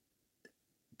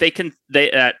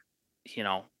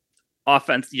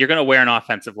offense. You're going to wear an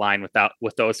offensive line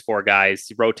with those four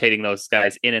guys, rotating those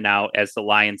guys in and out as the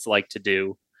Lions like to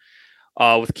do.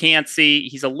 With Cansey,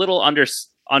 he's a little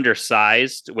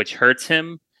undersized, which hurts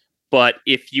him. But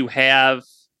if you have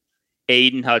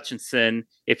Aiden Hutchinson,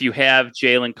 if you have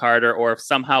Jalen Carter, or if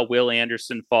somehow Will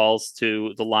Anderson falls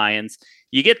to the Lions,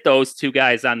 you get those two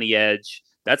guys on the edge.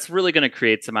 That's really going to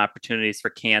create some opportunities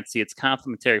for Cansey. It's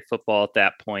complementary football at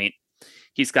that point.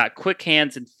 He's got quick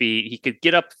hands and feet. He could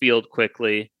get upfield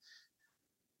quickly.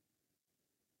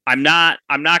 I'm not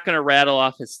going to rattle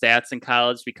off his stats in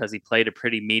college because he played a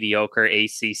pretty mediocre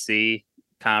ACC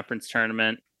conference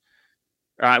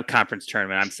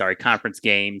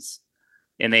games.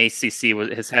 And the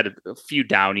ACC has had a few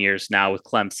down years now with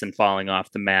Clemson falling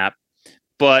off the map.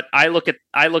 But I look at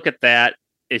that.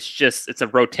 It's a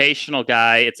rotational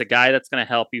guy. It's a guy that's going to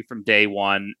help you from day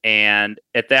one. And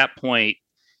at that point,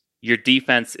 your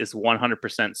defense is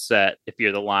 100% set if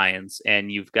you're the Lions,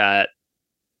 and you've got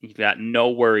no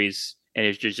worries, and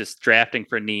you're just drafting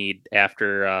for need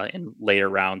after in later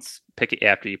rounds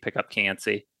after you pick up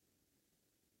Cansey.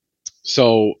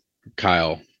 So,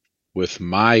 Kyle, with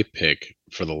my pick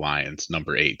for the Lions,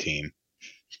 number 18,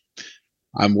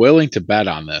 I'm willing to bet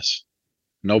on this.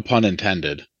 No pun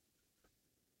intended.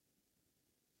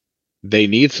 They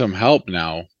need some help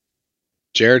now.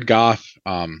 Jared Goff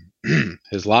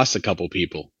has lost a couple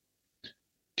people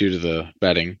due to the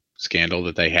betting scandal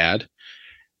that they had.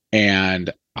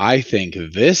 And I think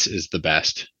this is the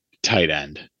best tight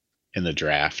end in the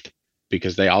draft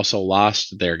because they also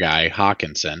lost their guy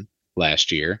Hawkinson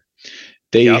last year.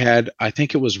 They had, I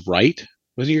think it was Wright.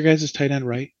 Wasn't your guys' tight end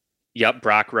Wright? Yep,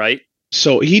 Brock Wright.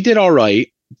 So he did all right,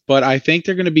 but I think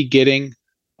they're going to be getting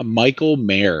a Michael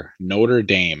Mayer, Notre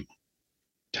Dame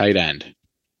tight end.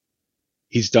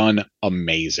 He's done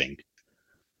amazing.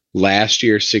 Last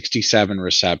year, 67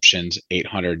 receptions,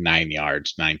 809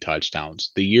 yards, 9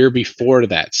 touchdowns. The year before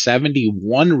that,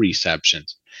 71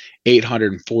 receptions,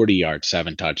 840 yards,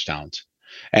 7 touchdowns.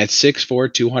 At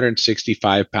 6'4",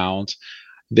 265 pounds,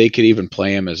 they could even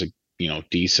play him as a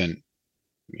decent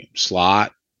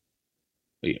slot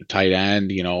tight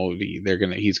end.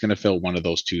 He's gonna fill one of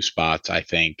those two spots, I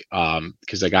think,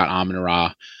 because they got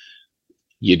Amon-Ra.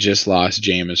 You just lost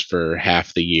Jameis for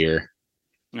half the year.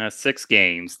 6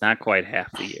 games, not quite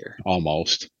half the year.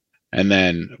 Almost. And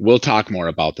then we'll talk more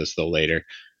about this, though, later.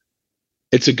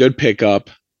 It's a good pickup.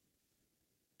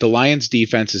 The Lions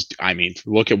defense is,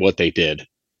 look at what they did.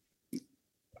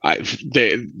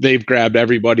 They've grabbed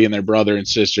everybody and their brother and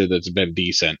sister that's been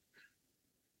decent.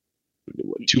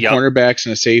 2 cornerbacks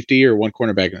and a safety, or 1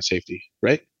 cornerback and a safety,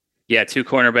 right? Yeah, 2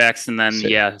 cornerbacks and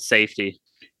then, safety.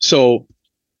 So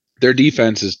their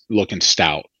defense is looking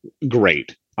stout.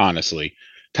 Great, honestly.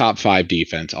 Top 5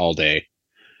 defense all day.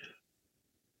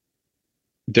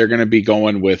 They're going to be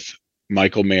going with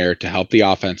Michael Mayer to help the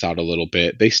offense out a little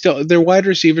bit. Their wide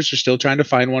receivers are still trying to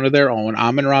find one of their own.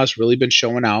 Amon-Ra's really been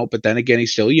showing out, but then again,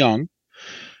 he's still young.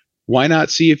 Why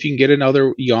not see if you can get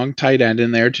another young tight end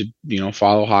in there to,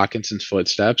 follow Hawkinson's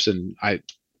footsteps? And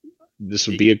this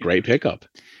would be a great pickup.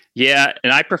 Yeah,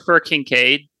 and I prefer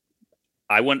Kincaid.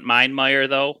 I wouldn't mind Mayer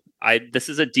though. This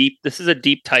is a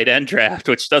deep tight end draft,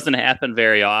 which doesn't happen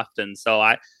very often. So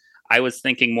I was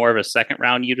thinking more of a second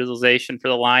round utilization for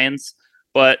the Lions,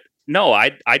 but no,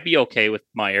 I'd be okay with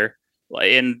Mayer.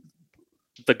 And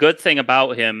the good thing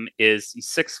about him is he's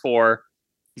 6'4".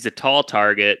 He's a tall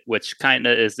target, which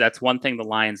that's one thing the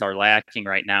Lions are lacking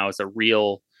right now, is a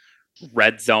real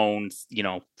red zone,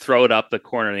 throw it up the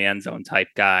corner of the end zone type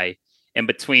guy. And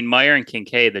between Mayer and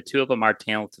Kincaid, the two of them are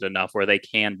talented enough where they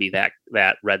can be that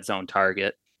red zone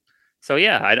target. So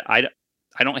yeah, I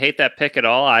don't hate that pick at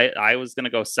all. I was going to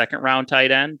go second round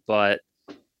tight end, but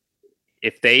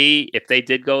if they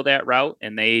did go that route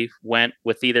and they went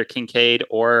with either Kincaid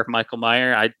or Michael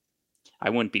Mayer, I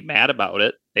wouldn't be mad about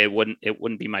it. It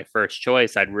wouldn't be my first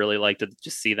choice. I'd really like to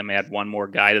just see them add one more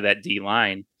guy to that D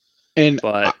line.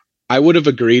 But I would have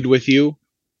agreed with you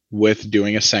with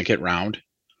doing a second round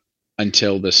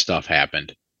until this stuff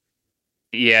happened.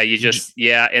 Yeah,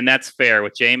 and that's fair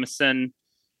with Jameson.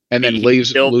 And then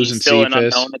losing still an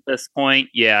unknown at this point.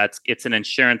 Yeah, it's an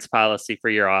insurance policy for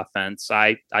your offense.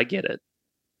 I get it.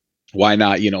 Why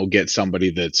not, get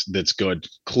somebody that's good,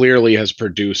 clearly has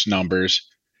produced numbers,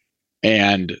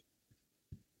 and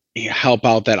help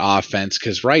out that offense?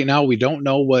 Because right now we don't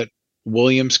know what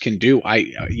Williams can do.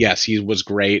 Yes, he was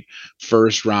great,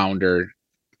 first rounder.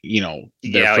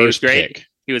 Their first pick.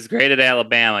 He was great at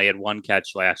Alabama. He had 1 catch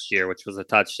last year, which was a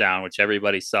touchdown, which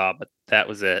everybody saw, but that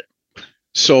was it.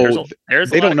 So there's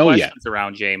they don't know yet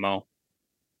around JMO.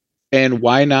 And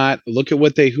why not look at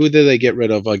who did they get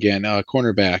rid of again?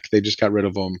 Cornerback. They just got rid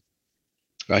of him.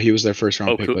 He was their first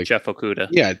round pick. Like, Jeff Okuda.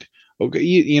 yeah.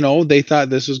 Okay. They thought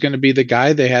this was going to be the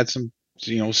guy. They had some,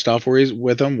 stuff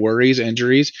with him, worries,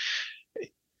 injuries.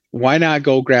 Why not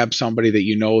go grab somebody that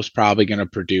is probably going to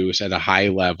produce at a high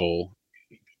level?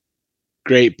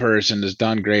 Great person, has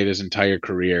done great his entire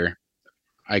career.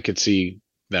 I could see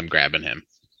them grabbing him.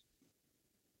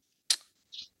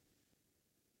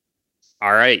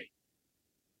 All right.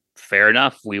 Fair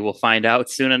enough. We will find out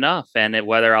soon enough, and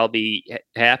whether I'll be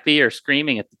happy or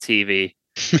screaming at the TV.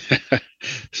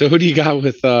 So who do you got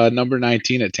with number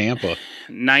 19 at Tampa?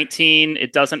 19,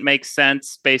 it doesn't make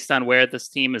sense based on where this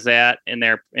team is at in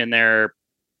their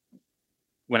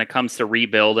when it comes to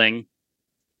rebuilding.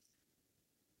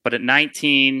 But at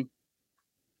 19,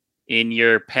 in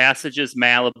your Passages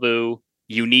Malibu,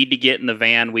 you need to get in the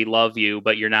van. We love you,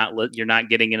 but you're not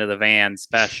getting into the van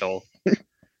special.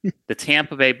 The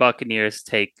Tampa Bay Buccaneers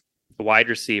take the wide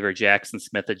receiver Jackson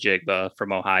Smith-Njigba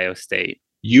from Ohio State.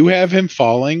 You have him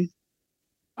falling.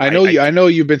 I know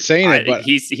you've been saying it, but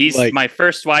he's like, my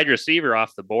first wide receiver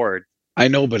off the board. I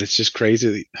know, but it's just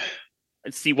crazy.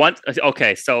 See,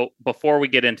 okay, so before we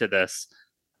get into this,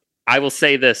 I will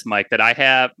say this, Mike, that I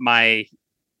have the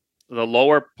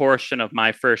lower portion of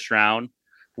my first round.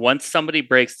 Once somebody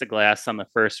breaks the glass on the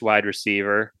first wide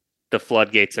receiver, the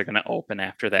floodgates are going to open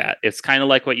after that. It's kind of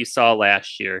like what you saw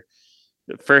last year.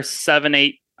 The first 7,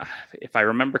 8, if I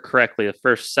remember correctly, the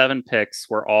first 7 picks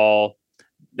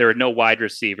there were no wide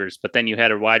receivers, but then you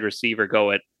had a wide receiver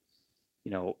go at,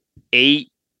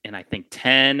 8 and I think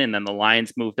 10, and then the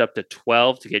Lions moved up to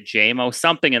 12 to get JMO,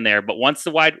 something in there. But once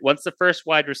the first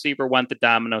wide receiver went, the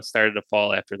dominoes started to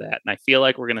fall after that. And I feel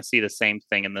like we're going to see the same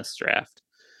thing in this draft.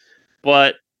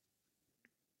 But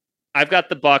I've got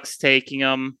the Bucs taking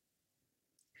them.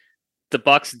 The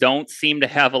Bucs don't seem to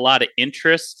have a lot of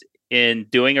interest in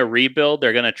doing a rebuild.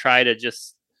 They're going to try to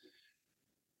just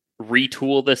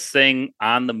retool this thing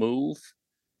on the move,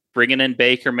 bringing in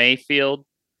Baker Mayfield.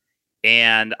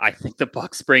 And I think the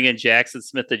Bucs bring in Jackson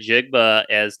Smith-Njigba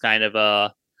as kind of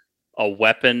a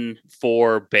weapon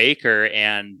for Baker,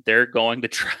 and they're going to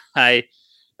try.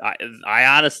 I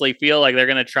honestly feel like they're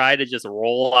going to try to just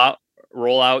roll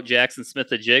out Jackson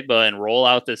Smith-Njigba and roll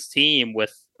out this team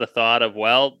with the thought of,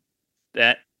 well,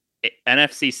 that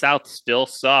NFC South still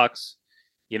sucks.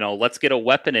 Let's get a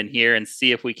weapon in here and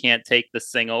see if we can't take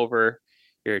this thing over,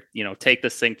 or take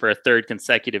this thing for a third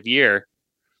consecutive year.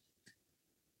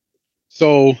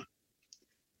 So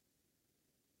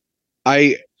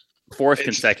fourth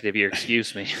consecutive year,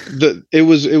 excuse me. It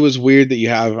was weird that you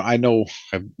have. I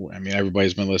mean,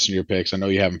 everybody's been listening to your picks. I know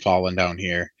you haven't fallen down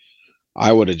here.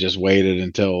 I would have just waited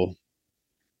until,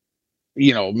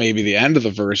 maybe the end of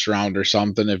the first round or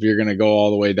something if you're going to go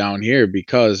all the way down here,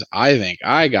 because I think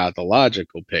I got the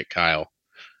logical pick, Kyle.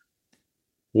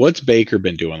 What's Baker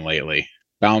been doing lately?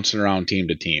 Bouncing around team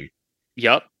to team.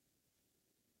 Yep.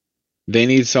 They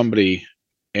need somebody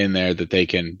in there that they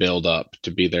can build up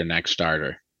to be their next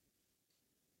starter.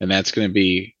 And that's going to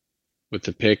be with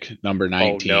the pick number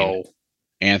 19,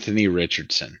 Anthony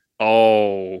Richardson.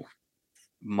 Oh,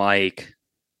 Mike.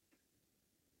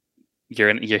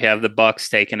 You have the Bucs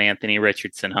taking Anthony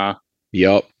Richardson, huh?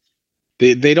 Yep.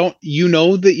 They don't,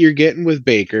 that you're getting with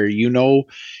Baker,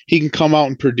 he can come out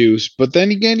and produce, but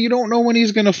then again, you don't know when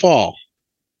he's going to fall.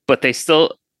 But they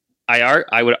still,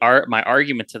 my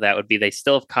argument to that would be they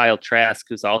still have Kyle Trask,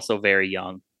 who's also very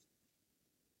young.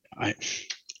 I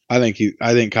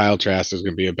think Kyle Trask is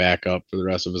going to be a backup for the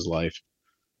rest of his life,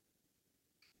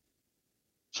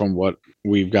 from what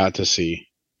we've got to see.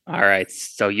 All right,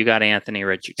 so you got Anthony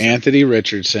Richardson. Anthony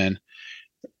Richardson,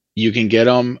 you can get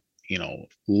him,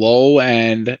 low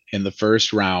end in the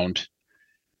first round.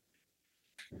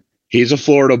 He's a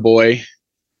Florida boy,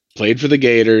 played for the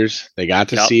Gators. They got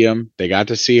to see him. They got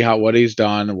to see what he's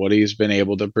done, what he's been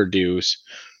able to produce.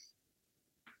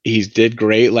 He did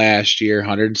great last year,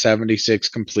 176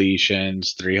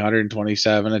 completions,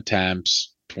 327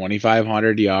 attempts,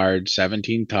 2,500 yards,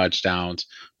 17 touchdowns,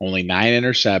 only 9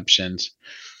 interceptions.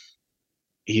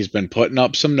 He's been putting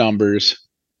up some numbers.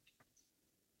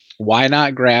 Why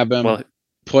not grab him,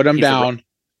 put him down,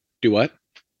 do what?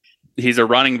 He's a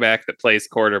running back that plays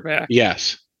quarterback.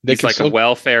 Yes. He's like a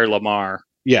welfare Lamar.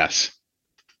 Yes.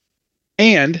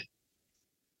 And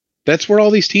that's where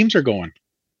all these teams are going.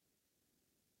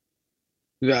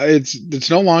 It's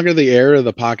no longer the era of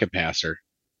the pocket passer,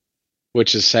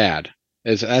 which is sad.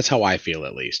 That's how I feel,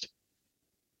 at least.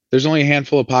 There's only a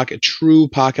handful of true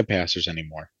pocket passers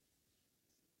anymore.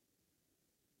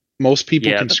 Most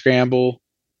people can scramble.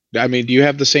 I mean, do you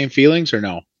have the same feelings or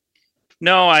no?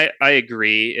 No, I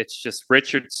agree. It's just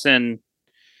Richardson.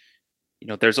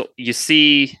 You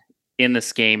see in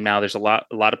this game now. There's a lot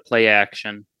of play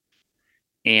action,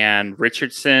 and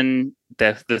Richardson.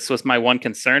 This was my one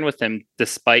concern with him,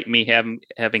 despite me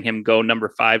having him go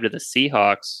number 5 to the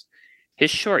Seahawks. His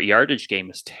short yardage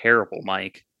game is terrible,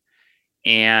 Mike.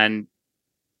 And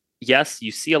yes,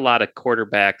 you see a lot of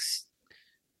quarterbacks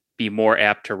be more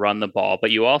apt to run the ball,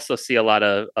 but you also see a lot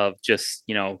of just,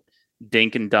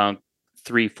 dink and dunk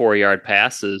 3-4 yard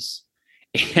passes.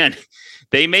 And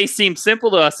they may seem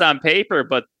simple to us on paper,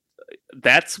 but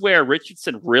that's where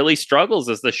Richardson really struggles,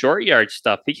 is the short yard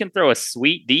stuff. He can throw a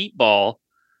sweet deep ball,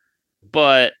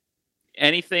 but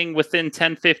anything within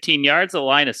 10, 15 yards of the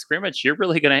line of scrimmage,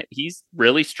 he's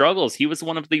really struggles. He was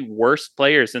one of the worst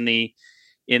players in the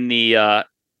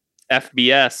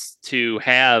FBS to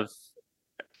have,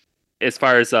 as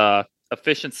far as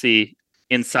efficiency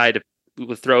inside of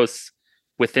throws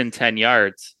within 10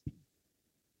 yards.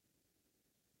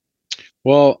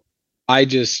 Well, I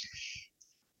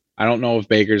don't know if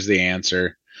Baker's the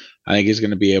answer. I think he's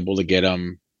going to be able to get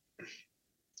him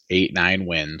 8-9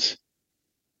 wins.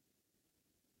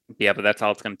 Yeah, but that's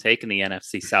all it's going to take in the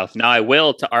NFC South. Now,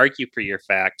 to argue for your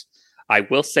fact, I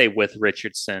will say with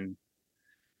Richardson,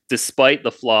 despite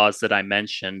the flaws that I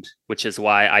mentioned, which is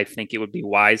why I think it would be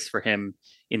wise for him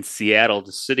in Seattle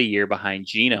to sit a year behind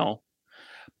Geno.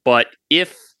 But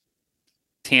if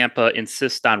Tampa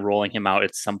insists on rolling him out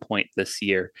at some point this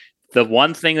year, the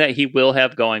one thing that he will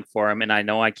have going for him, and I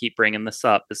know I keep bringing this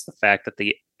up, is the fact that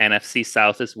the NFC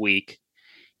South is weak.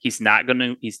 He's not going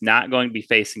to be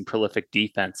facing prolific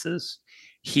defenses.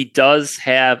 He does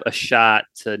have a shot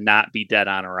to not be dead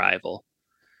on arrival.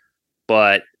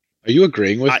 But are you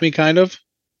agreeing with me, kind of?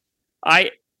 I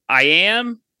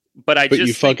am, but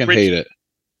you fucking hate it.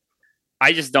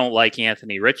 I just don't like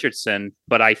Anthony Richardson,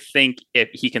 but I think if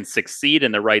he can succeed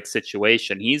in the right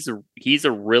situation, he's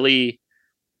a really,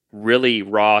 really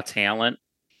raw talent.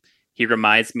 He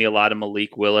reminds me a lot of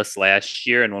Malik Willis last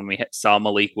year, and when we saw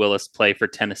Malik Willis play for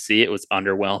Tennessee, it was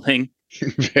underwhelming.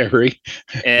 Very.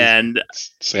 And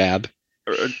sad.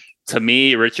 To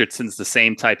me, Richardson's the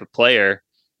same type of player.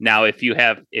 Now, if you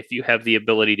have the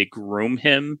ability to groom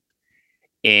him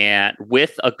and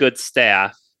with a good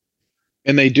staff,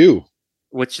 and they do,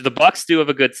 which the Bucs do have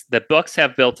the Bucs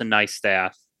have built a nice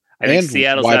staff. I think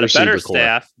Seattle's got a better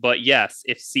staff, but yes,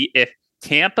 if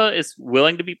Tampa is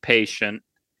willing to be patient,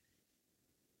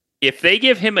 if they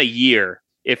give him a year,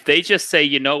 if they just say,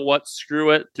 you know what,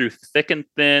 screw it, through thick and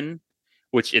thin,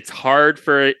 which it's hard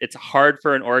for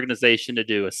an organization to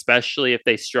do, especially if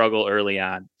they struggle early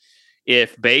on.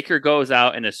 If Baker goes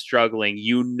out and is struggling,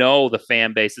 the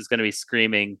fan base is going to be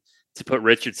screaming to put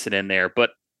Richardson in there.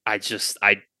 But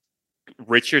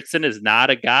Richardson is not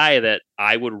a guy that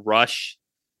I would rush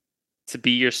to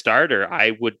be your starter.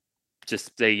 I would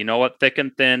just say, you know what, thick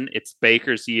and thin, it's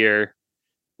Baker's year.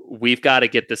 We've got to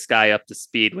get this guy up to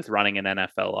speed with running an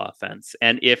NFL offense.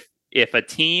 And if a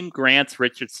team grants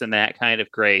Richardson that kind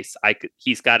of grace,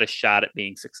 he's got a shot at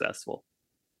being successful.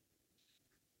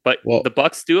 But the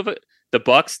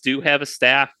Bucs do have a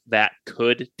staff that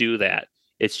could do that.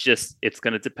 It's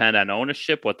going to depend on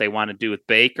ownership, what they want to do with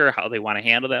Baker, how they want to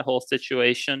handle that whole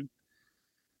situation.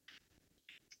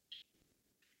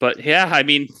 But yeah, I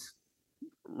mean,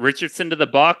 Richardson to the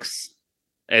Bucs.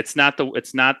 It's not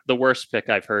the worst pick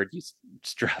I've heard you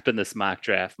drop in this mock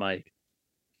draft, Mike.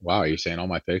 Wow, you're saying all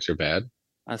my picks are bad?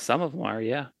 Some of them are,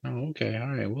 yeah. Oh, okay. All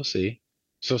right, we'll see.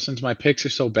 So since my picks are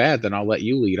so bad, then I'll let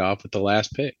you lead off with the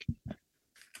last pick.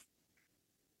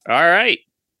 All right.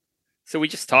 So we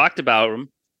just talked about them.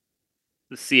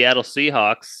 The Seattle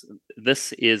Seahawks.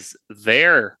 This is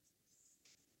their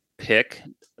pick.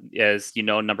 As you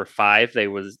know, number 5, they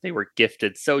were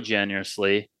gifted so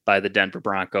generously by the Denver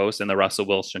Broncos in the Russell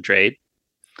Wilson trade.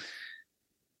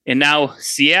 And now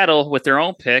Seattle, with their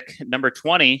own pick, number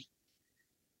 20,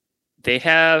 I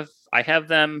have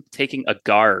them taking a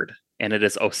guard, and it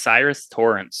is Osiris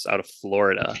Torrance out of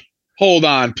Florida. Hold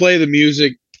on, play the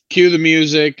music, cue the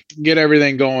music, get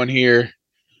everything going here.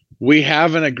 We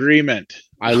have an agreement.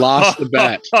 I lost the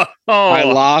bet. I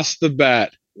lost the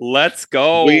bet. Let's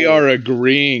go. We are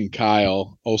agreeing,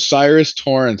 Kyle. Osiris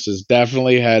Torrance is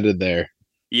definitely headed there.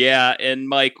 Yeah, and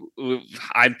Mike,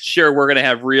 I'm sure we're going to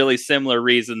have really similar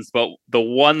reasons, but the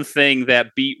one thing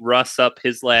that beat Russ up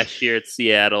his last year at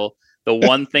Seattle, the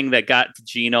one thing that got to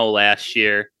Geno last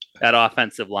year, that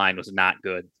offensive line was not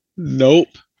good. Nope.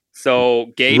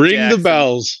 So Ring the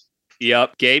bells.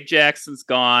 Yep, Gabe Jackson's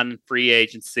gone, free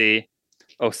agency.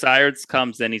 Osiris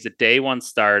comes in. He's a day one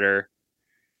starter.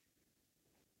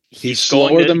 He's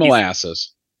slower than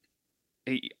molasses.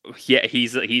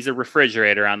 he's a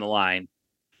refrigerator on the line,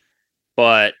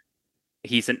 but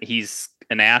he's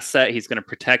an asset. He's going to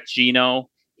protect Geno.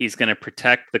 He's going to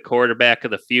protect the quarterback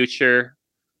of the future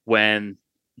when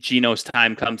Geno's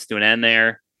time comes to an end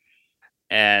there.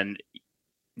 And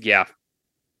yeah,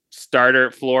 starter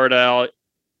at Florida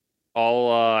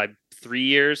all 3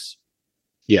 years.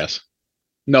 Yes.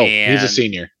 No, he's a And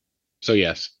senior. So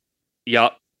yes.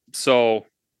 Yep. So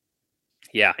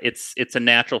yeah, it's a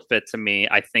natural fit to me.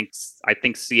 I think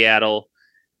Seattle,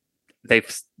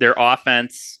 their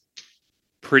offense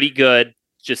pretty good.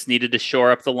 Just needed to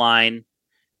shore up the line.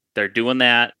 They're doing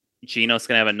that. Geno's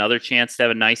gonna have another chance to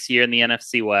have a nice year in the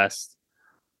NFC West.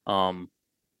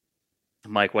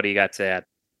 Mike, what do you got to add?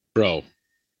 Bro,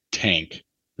 tank,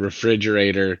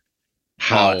 refrigerator,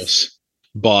 house,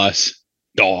 bus,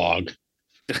 dog,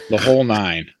 the whole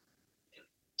nine.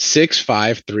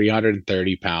 6'5",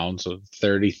 330 pounds, with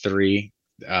 33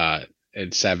 and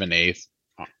 7/8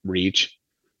 reach.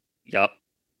 Yep.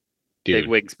 Dude,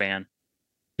 big wingspan.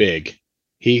 big.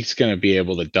 He's going to be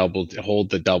able to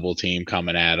hold the double team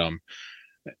coming at him.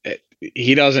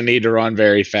 He doesn't need to run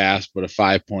very fast, but a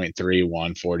 5.31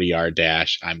 40-yard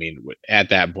dash. I mean, at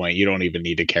that point, you don't even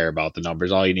need to care about the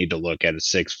numbers. All you need to look at is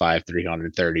 6'5",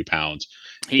 330 pounds.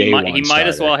 He might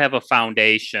as well have a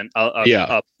foundation,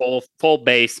 a full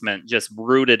basement just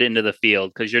rooted into the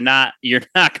field, because you're not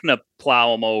going to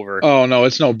plow him over. Oh no,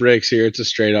 it's no bricks here. It's a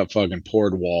straight up fucking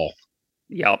poured wall.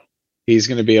 Yep. He's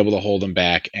going to be able to hold him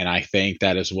back, and I think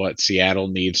that is what Seattle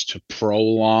needs to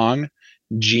prolong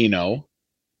Geno.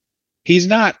 He's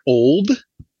not old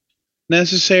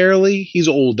necessarily. He's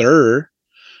older,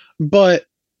 but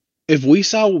if we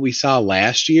saw what we saw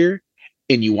last year,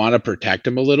 and you want to protect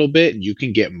him a little bit, and you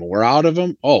can get more out of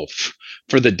him,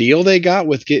 for the deal they got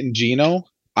with getting Geno,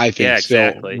 I think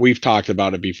exactly. We've talked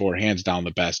about it before, hands down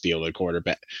the best deal at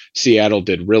quarterback. Seattle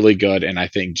did really good, and I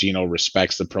think Geno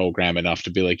respects the program enough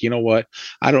to be like, you know what?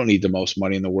 I don't need the most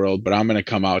money in the world, but I'm going to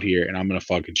come out here and I'm going to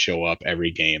fucking show up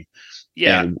every game.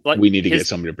 Yeah, and we need to get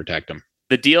somebody to protect him.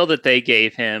 The deal that they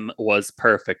gave him was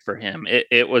perfect for him.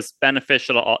 It was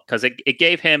beneficial because it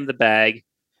gave him the bag,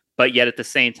 but yet at the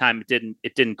same time,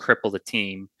 it didn't cripple the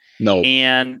team. No.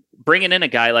 And bringing in a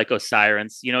guy like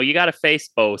Osiris, you got to face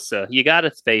Bosa, you got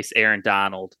to face Aaron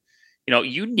Donald.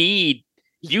 You need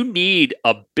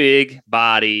a big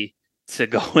body to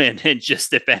go in and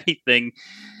just, if anything,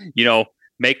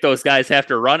 make those guys have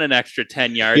to run an extra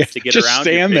 10 yards to get around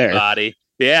your big there. body.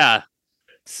 Yeah.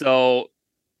 So,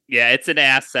 yeah, it's an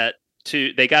asset.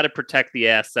 They got to protect the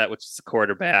asset, which is the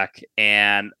quarterback.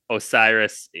 And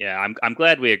Osiris, yeah, I'm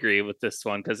glad we agree with this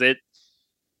one, because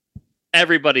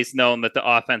everybody's known that the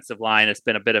offensive line has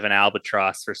been a bit of an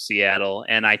albatross for Seattle,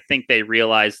 and I think they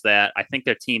realize that. I think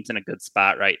their team's in a good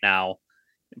spot right now.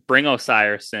 Bring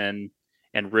Osiris in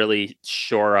and really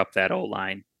shore up that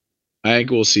O-line. I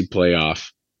think we'll see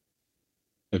playoff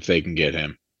if they can get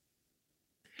him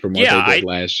from what they did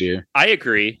last year. I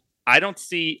agree. I don't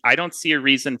see a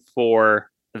reason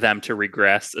for them to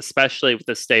regress, especially with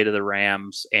the state of the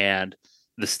Rams and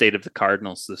the state of the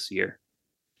Cardinals this year.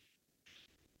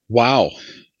 Wow.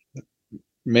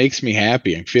 Makes me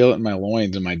happy. I feel it in my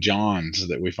loins and my johns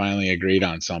that we finally agreed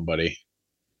on somebody.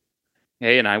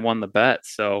 Hey, and I won the bet,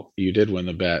 so. You did win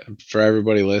the bet. For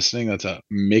everybody listening, that's a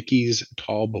Mickey's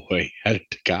tall boy headed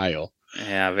to Kyle.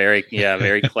 Yeah, very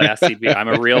classy. I'm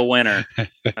a real winner.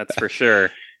 That's for sure.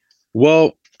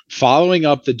 Well, following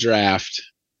up the draft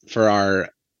for our,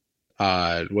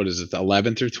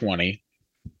 11 through 20.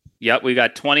 Yep, we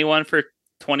got 21 through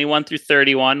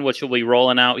 31, which will be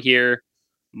rolling out here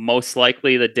most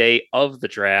likely the day of the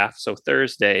draft, so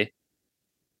Thursday.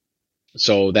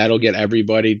 So that'll get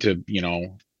everybody to,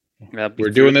 we're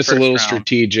doing this a little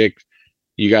strategic.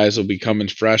 You guys will be coming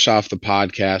fresh off the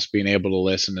podcast, being able to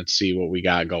listen and see what we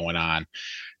got going on.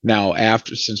 Now,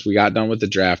 since we got done with the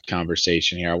draft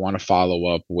conversation here, I want to follow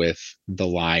up with the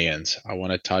Lions. I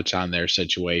want to touch on their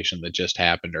situation that just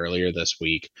happened earlier this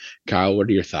week. Kyle, what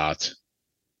are your thoughts?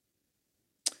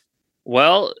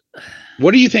 Well,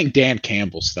 what do you think Dan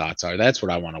Campbell's thoughts are? That's what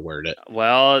I want to word it.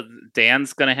 Well,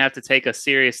 Dan's going to have to take a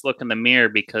serious look in the mirror,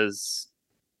 because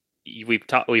we've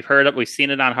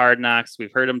seen it on Hard Knocks.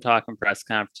 We've heard him talk in press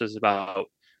conferences about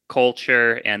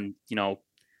culture and,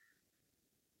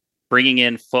 bringing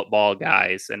in football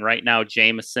guys. And right now,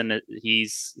 Jameson,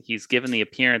 he's given the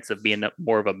appearance of being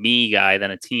more of a me guy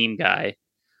than a team guy.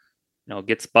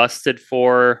 Gets busted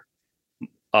for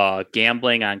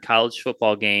gambling on college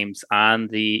football games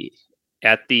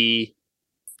at the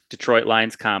Detroit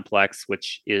Lions complex,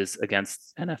 which is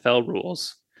against NFL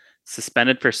rules.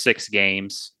 Suspended for 6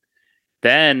 games.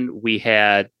 Then we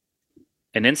had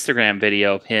an Instagram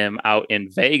video of him out in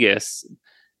Vegas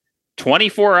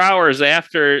 24 hours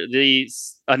after the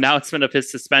announcement of his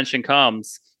suspension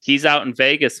comes. He's out in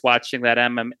Vegas watching that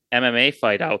MMA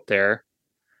fight out there.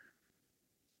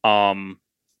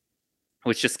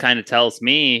 Which just kind of tells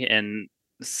me and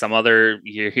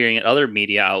you're hearing at other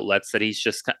media outlets that he's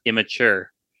just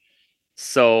immature.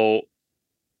 So,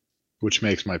 which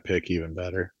makes my pick even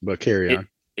better, but carry on.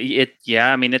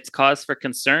 I mean, it's cause for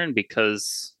concern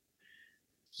because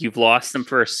you've lost him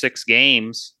for 6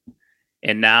 games.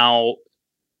 And now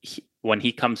when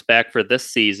he comes back for this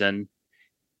season,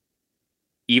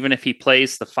 even if he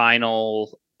plays the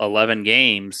final 11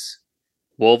 games,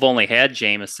 we'll have only had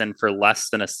Jameson for less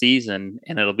than a season,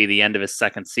 and it'll be the end of his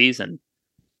second season.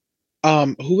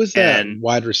 Who was that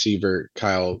wide receiver,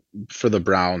 Kyle, for the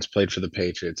Browns, played for the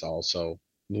Patriots also?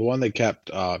 The one that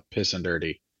kept pissing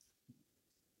dirty.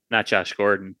 Not Josh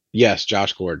Gordon. Yes,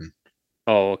 Josh Gordon.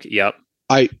 Oh, okay, yep.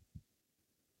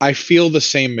 I feel the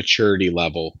same maturity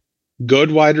level.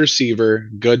 Good wide receiver,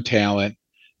 good talent,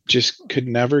 just could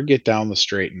never get down the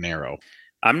straight and narrow.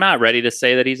 I'm not ready to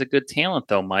say that he's a good talent,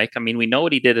 though, Mike. I mean, we know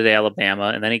what he did at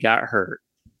Alabama, and then he got hurt.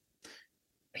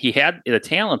 He had the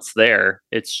talent's there.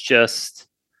 It's just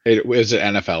it was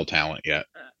an NFL talent yet.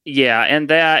 Yeah,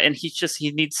 and he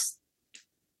needs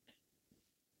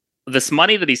this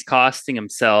money that he's costing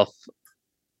himself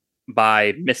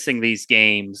by missing these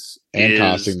games and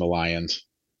costing the Lions.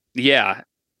 Yeah.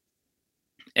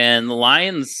 And the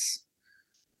Lions,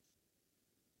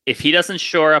 if he doesn't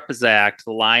shore up his act,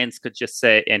 the Lions could just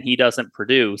say, and he doesn't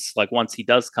produce, like once he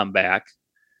does come back,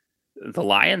 the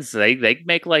Lions, they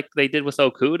make like they did with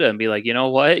Okuda and be like, you know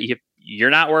what? You're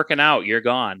not working out. You're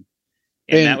gone.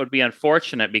 And that would be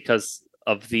unfortunate because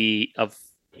of the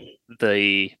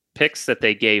picks that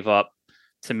they gave up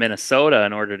to Minnesota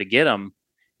in order to get him.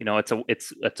 You know,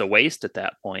 it's a waste at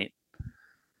that point.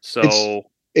 So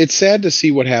it's sad to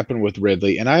see what happened with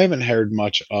Ridley, and I haven't heard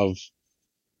much of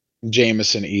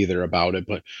Jameson either about it.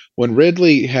 But when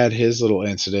Ridley had his little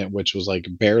incident, which was like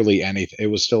barely anything, it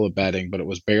was still a betting, but it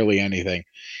was barely anything.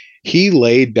 He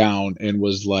laid down and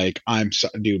was like,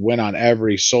 dude, went on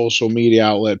every social media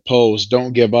outlet post,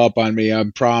 don't give up on me, I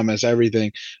promise,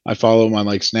 everything. I follow him on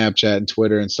like Snapchat and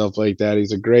Twitter and stuff like that.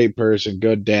 He's a great person,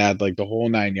 good dad, like the whole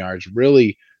 9 yards.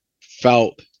 Really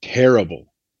felt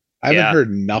terrible. I haven't heard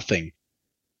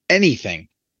anything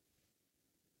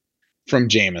from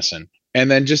Jameson.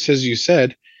 And then just as you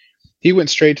said, he went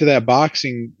straight to that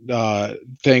boxing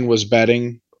thing, was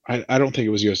betting. I don't think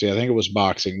it was UFC. I think it was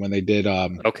boxing when they did.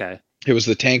 Okay. It was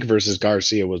the Tank versus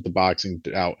Garcia was the boxing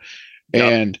out.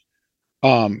 Yep.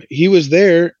 And he was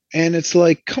there, and it's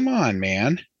like, come on,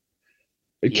 man.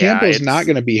 Campbell's not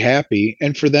going to be happy.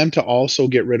 And for them to also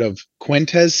get rid of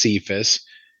Quintez Cephas,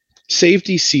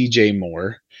 safety CJ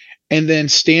Moore, and then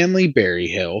Stanley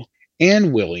Berryhill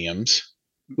and Williams.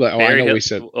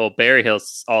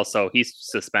 Berryhill's also, he's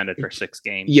suspended for 6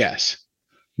 games. Yes.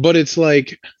 But it's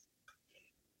like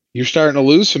you're starting to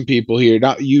lose some people here.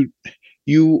 Now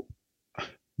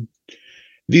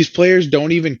these players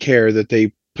don't even care that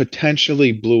they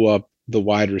potentially blew up the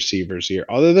wide receivers here.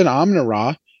 Other than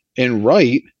Amon-Ra and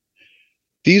Wright,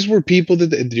 these were people that,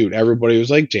 dude, everybody was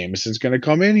like, Jameson's going to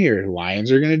come in here.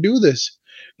 Lions are going to do this.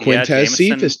 Quintez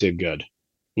Cephas did good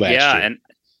last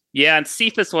year. And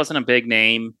Cephas wasn't a big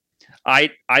name. I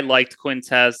liked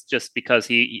Quintez just because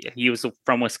he was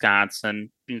from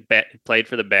Wisconsin, he played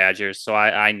for the Badgers, so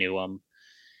I knew him.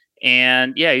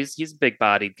 And yeah, he's a big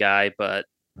bodied guy, but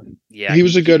yeah, he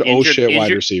was a good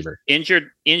wide receiver.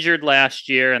 Injured last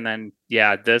year, and then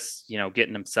this,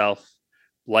 getting himself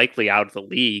likely out of the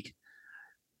league.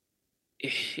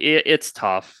 It's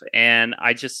tough, and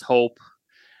I just hope.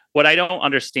 What I don't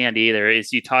understand either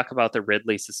is you talk about the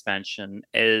Ridley suspension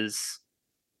is,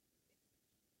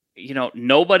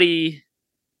 nobody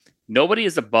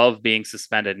is above being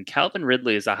suspended, and Calvin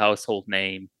Ridley is a household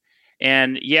name.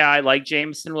 And yeah, I like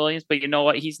Jameson Williams, but you know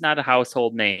what? He's not a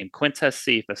household name. Quintez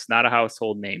Cephas, not a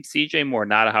household name. CJ Moore,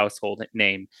 not a household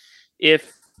name.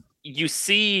 If you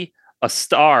see a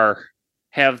star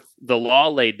have the law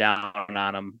laid down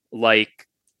on him, like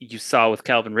you saw with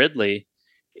Calvin Ridley,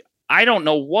 I don't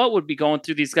know what would be going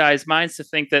through these guys' minds to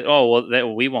think that,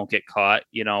 we won't get caught.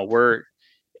 They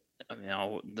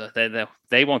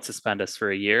won't suspend us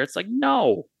for a year. It's like,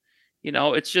 no,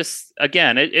 it's just,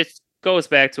 again, it goes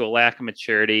back to a lack of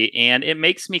maturity, and it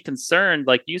makes me concerned.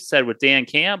 Like you said, with Dan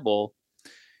Campbell,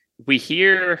 we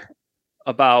hear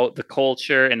about the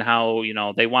culture and how,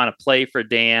 they want to play for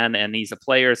Dan, and he's a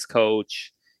player's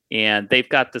coach, and they've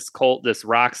got this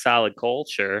rock solid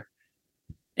culture.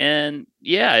 And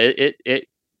yeah, it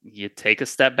you take a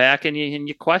step back and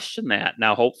you question that.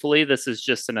 Now, hopefully, this is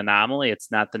just an anomaly.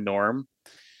 It's not the norm.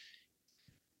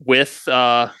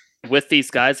 With these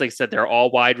guys, like I said, they're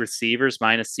all wide receivers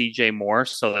minus CJ Moore,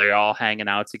 so they're all hanging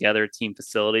out together at team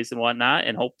facilities and whatnot.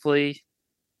 And hopefully,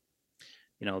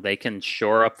 they can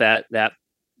shore up that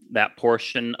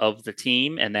portion of the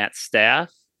team and that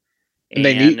staff. And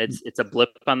it's a blip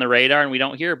on the radar, and we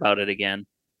don't hear about it again.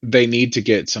 They need to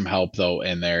get some help though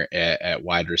in there at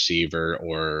wide receiver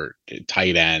or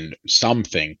tight end,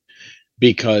 something,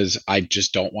 because I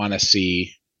just don't want to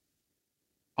see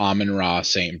Amon-Ra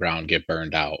St. Brown get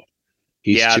burned out.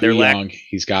 He's too young.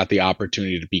 He's got the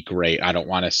opportunity to be great. I don't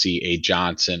want to see a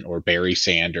Johnson or Barry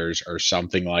Sanders or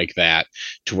something like that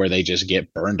to where they just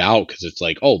get burned out because it's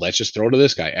like, oh, let's just throw to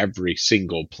this guy every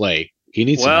single play. He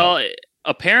needs some help.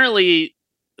 Apparently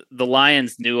the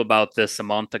Lions knew about this a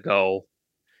month ago,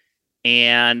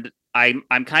 and I'm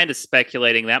kind of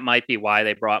speculating that might be why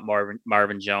they brought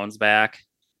Marvin Jones back.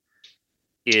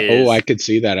 I could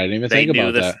see that. I didn't even think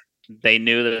about that. They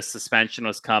knew that a suspension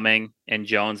was coming, and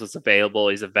Jones was available.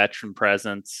 He's a veteran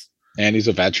presence. And he's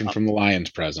a veteran from the Lions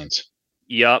presence.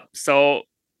 Yep. So,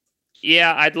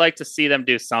 yeah, I'd like to see them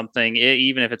do something,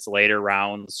 even if it's later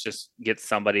rounds, just get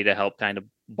somebody to help kind of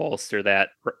bolster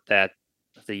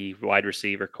the wide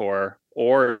receiver core,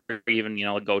 or even,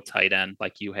 go tight end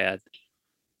like you had.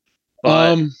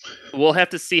 But we'll have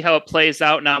to see how it plays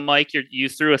out. Now, Mike, you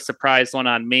threw a surprise one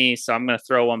on me, so I'm going to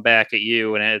throw one back at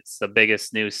you, and it's the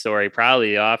biggest news story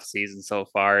probably the offseason so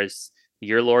far is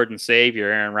your Lord and Savior,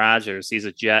 Aaron Rodgers. He's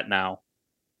a Jet now.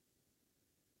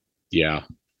 Yeah.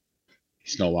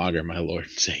 He's no longer my Lord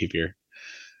and Savior.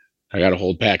 I got to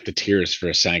hold back the tears for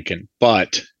a second,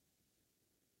 but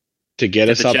to get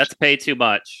us up... the Jets pay too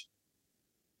much?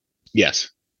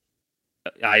 Yes.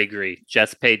 I agree.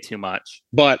 Jets paid too much.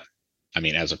 But I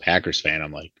mean, as a Packers fan,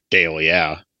 I'm like, Dale,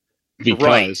 yeah.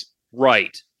 Because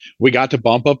right. We got to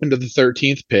bump up into the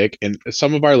 13th pick, and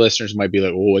some of our listeners might be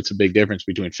like, oh, what's a big difference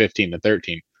between 15 and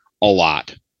 13? A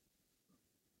lot.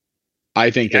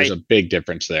 I think there's a big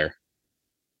difference there.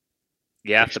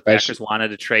 Yeah, if the Packers wanted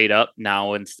to trade up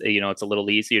now, and it's a little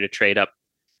easier to trade up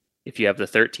if you have the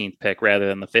 13th pick rather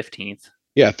than the 15th.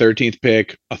 Yeah, 13th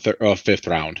pick, a fifth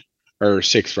round or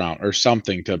sixth round or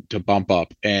something to bump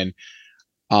up. And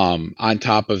on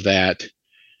top of that,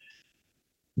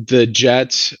 the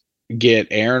Jets get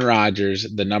Aaron Rodgers,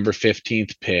 the number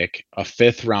 15th pick, a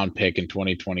fifth round pick in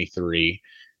 2023.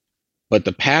 But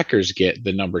the Packers get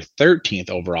the number 13th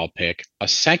overall pick, a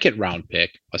second round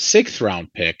pick, a sixth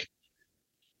round pick,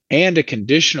 and a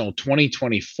conditional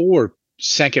 2024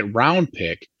 second round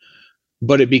pick.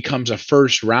 But it becomes a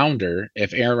first rounder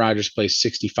if Aaron Rodgers plays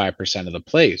 65% of the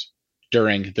plays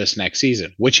during this next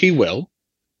season, which he will.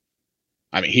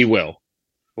 I mean, he will.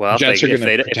 Well,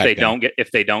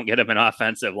 if they don't get him an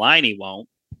offensive line, he won't.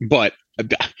 But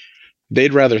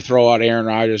they'd rather throw out Aaron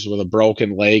Rodgers with a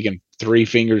broken leg and 3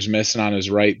 fingers missing on his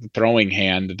right throwing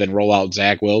hand than roll out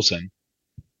Zach Wilson.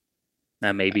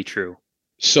 That may be true.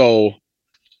 So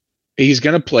he's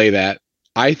going to play that.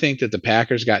 I think that the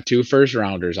Packers got 2 first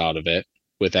rounders out of it.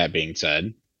 With that being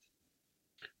said,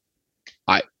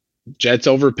 Jets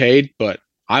overpaid, but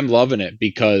I'm loving it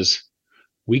because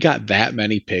we got that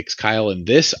many picks, Kyle, in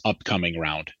this upcoming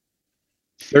round.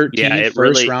 13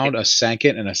 first round, a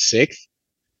second, and a sixth.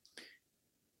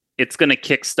 It's going to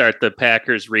kickstart the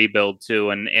Packers rebuild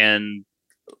too, and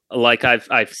like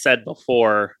I've said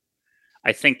before,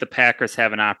 I think the Packers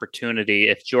have an opportunity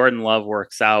if Jordan Love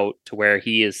works out to where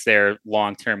he is their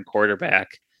long-term quarterback.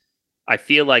 I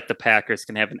feel like the Packers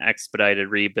can have an expedited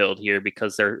rebuild here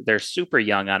because they're super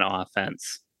young on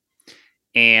offense,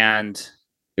 and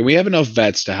we have enough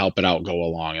vets to help it out go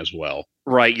along as well.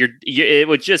 Right. It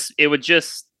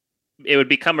would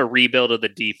become a rebuild of the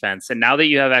defense. And now that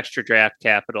you have extra draft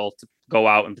capital to go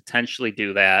out and potentially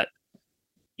do that,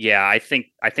 yeah, I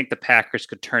think the Packers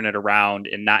could turn it around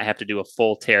and not have to do a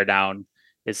full tear down.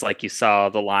 It's like you saw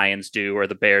the Lions do or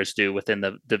the Bears do within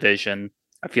the division.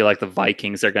 I feel like the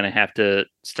Vikings are going to have to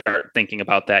start thinking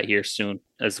about that here soon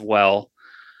as well.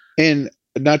 And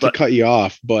not to cut you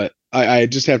off, but I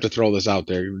just have to throw this out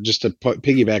there just to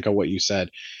piggyback on what you said.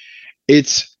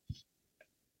 It's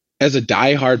as a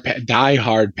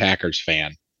diehard Packers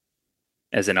fan,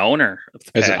 as an owner of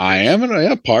the Packers. I am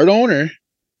a part owner.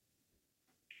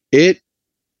 It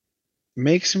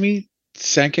makes me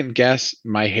second guess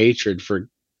my hatred for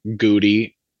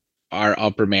Goody, our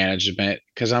upper management,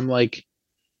 because I'm like,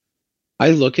 I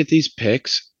look at these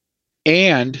picks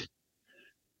and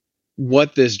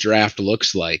what this draft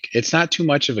looks like. It's not too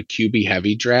much of a QB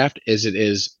heavy draft as it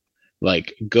is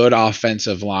like good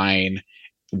offensive line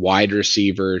wide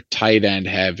receiver, tight end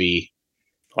heavy.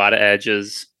 A lot of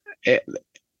edges.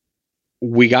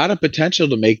 We got a potential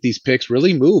to make these picks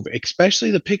really move,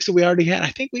 especially the picks that we already had. I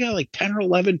think we got like 10 or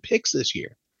 11 picks this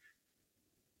year.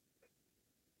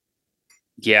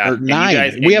 Yeah, or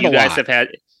 9. We have a lot.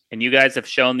 You guys have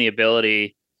shown the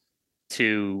ability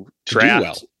to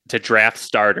draft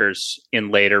starters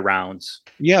in later rounds.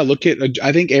 Yeah, look at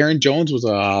I think Aaron Jones was a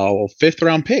 5th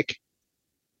round pick.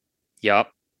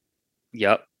 Yep.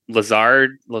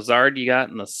 Lazard, you got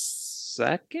in the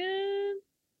second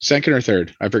or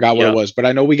third. I forgot what it was, but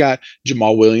I know we got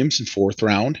Jamal Williams in 4th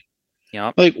round.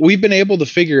 Yep. Like, we've been able to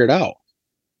figure it out.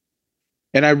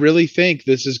 And I really think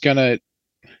this is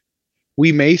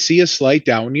we may see a slight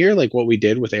down year like what we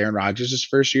did with Aaron Rodgers'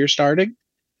 first year starting.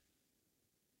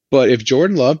 But if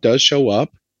Jordan Love does show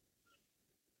up,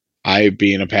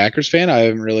 being a Packers fan, I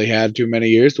haven't really had too many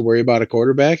years to worry about a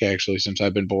quarterback. Actually, since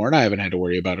I've been born, I haven't had to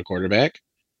worry about a quarterback.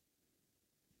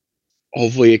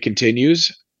 Hopefully it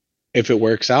continues. If it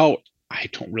works out, I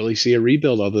don't really see a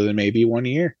rebuild other than maybe 1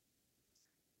 year.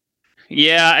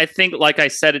 Yeah, I think, like I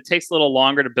said, it takes a little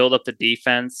longer to build up the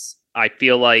defense. I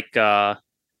feel like,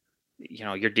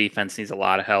 your defense needs a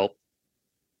lot of help.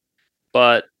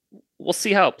 But we'll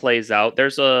see how it plays out.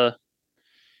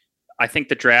 I think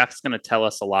the draft's going to tell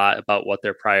us a lot about what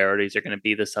their priorities are going to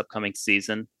be this upcoming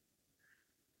season.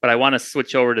 But I want to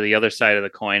switch over to the other side of the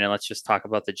coin, and let's just talk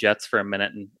about the Jets for a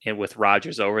minute. And with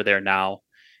Rodgers over there now,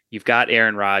 you've got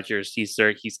Aaron Rodgers. He's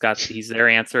their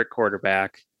answer at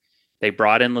quarterback. They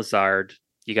brought in Lazard.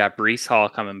 You got Breece Hall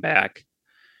coming back.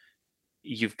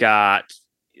 You've got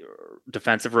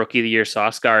defensive rookie of the year,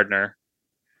 Sauce Gardner.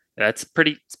 That's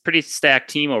pretty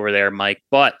stacked team over there, Mike.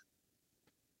 But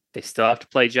they still have to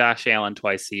play Josh Allen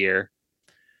twice a year.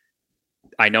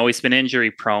 I know he's been injury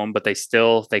prone, but they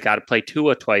got to play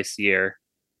Tua twice a year.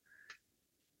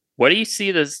 What do you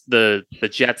see the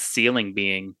Jets ceiling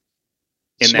being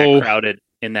in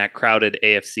that crowded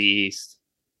AFC East?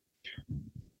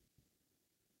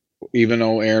 Even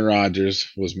though Aaron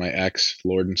Rodgers was my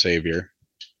ex-Lord and Savior,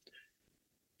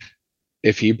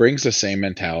 if he brings the same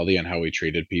mentality on how he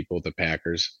treated people, the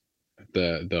Packers,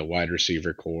 the wide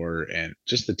receiver core, and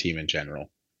just the team in general.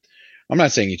 I'm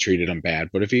not saying he treated them bad,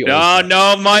 but if he...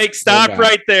 No, Mike, stop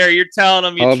right there. You're telling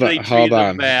him he treated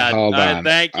them bad. Hold on.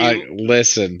 Thank you.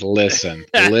 Listen, Linda.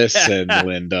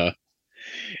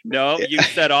 No, you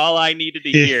said all I needed to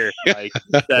hear, Mike.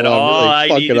 You said well, all I'm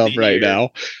really fucking up right now.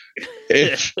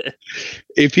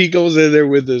 If he goes in there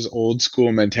with his old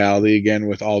school mentality again,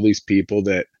 with all these people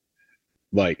that,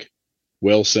 like,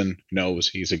 Wilson knows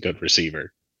he's a good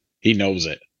receiver. He knows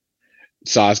it.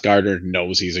 Sauce Gardner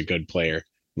knows he's a good player.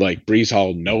 Like, Breece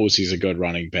Hall knows he's a good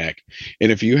running back.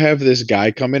 And if you have this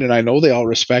guy come in, and I know they all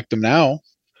respect him now,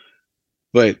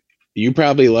 but you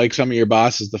probably like some of your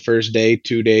bosses the first day,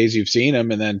 2 days you've seen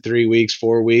them, and then 3 weeks,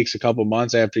 4 weeks, a couple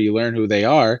months after you learn who they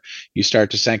are, you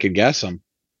start to second guess them.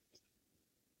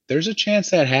 There's a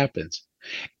chance that happens.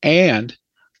 And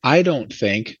I don't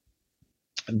think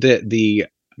that the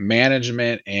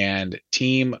management and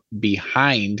team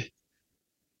behind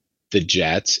the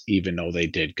Jets, even though they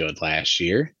did good last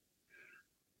year,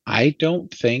 I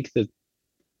don't think that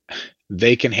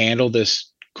they can handle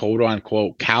this quote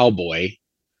unquote cowboy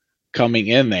coming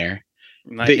in there.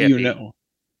 Not that hippie.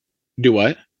 Do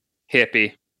what?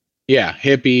 Hippie. Yeah,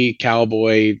 hippie,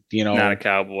 cowboy, Not a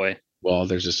cowboy. Well,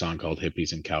 there's a song called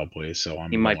Hippies and Cowboys, so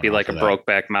he might be like a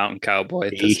Brokeback Mountain cowboy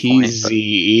at this point.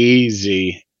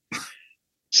 Easy.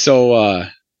 So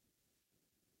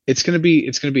it's gonna be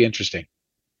interesting.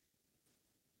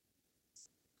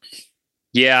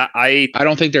 Yeah, I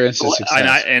don't think they're instant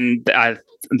success. I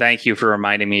thank you for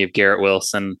reminding me of Garrett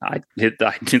Wilson.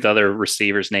 The other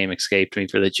receiver's name escaped me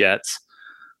for the Jets,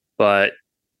 but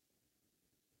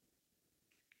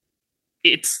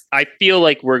I feel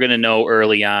like we're going to know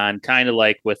early on, kind of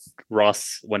like with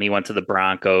Russ when he went to the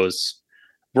Broncos.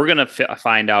 We're going to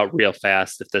find out real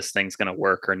fast if this thing's going to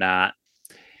work or not.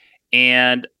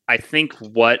 And I think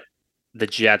what the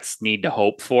Jets need to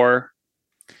hope for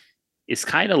is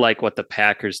kind of like what the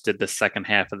Packers did the second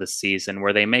half of the season,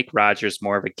 where they make Rodgers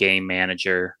more of a game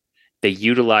manager. They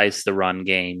utilize the run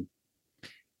game,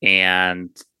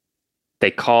 and they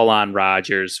call on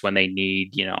Rodgers when they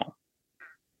need,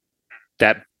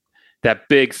 that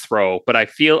big throw. But I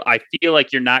feel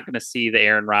like you're not going to see the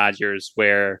Aaron Rodgers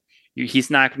where he's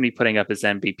not going to be putting up his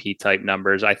MVP type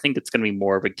numbers. I think it's going to be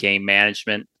more of a game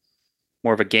manager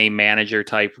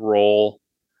type role.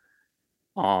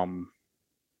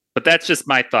 But that's just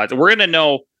my thoughts. We're gonna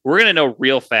know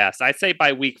real fast. I say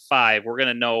by week 5, we're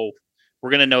gonna know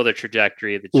the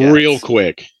trajectory of the Jets. Real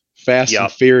quick. Fast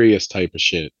and Furious type of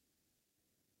shit.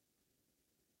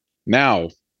 Now,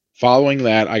 following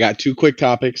that, I got two quick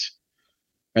topics,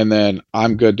 and then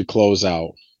I'm good to close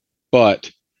out.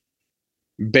 But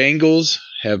Bengals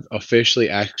have officially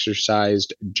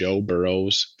exercised Joe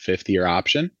Burrow's fifth-year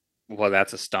option Well,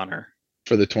 that's a stunner.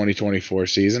 for the 2024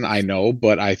 season. I know,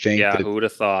 but I think Yeah, who would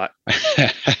have thought?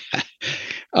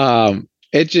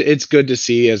 it's good to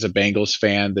see as a Bengals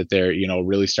fan that they're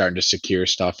really starting to secure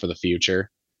stuff for the future.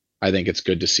 I think it's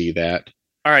good to see that.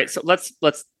 All right, so let's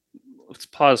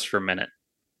pause for a minute.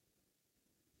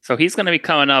 So he's going to be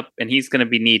coming up, and he's going to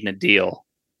be needing a deal.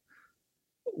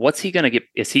 What's he going to get?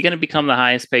 Is he going to become the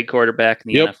highest paid quarterback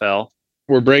in the NFL?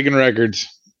 We're breaking records.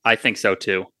 I think so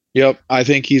too. Yep, I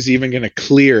think he's even going to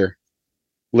clear.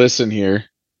 Listen here,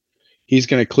 he's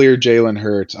going to clear Jalen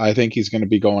Hurts. I think he's going to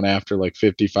be going after like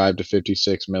 55 to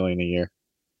 56 million a year.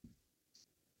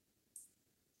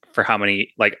 For how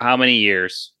many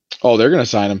years? Oh, they're going to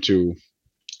sign him to.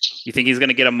 You think he's going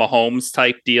to get a Mahomes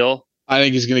type deal? I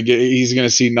think he's going to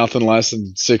see nothing less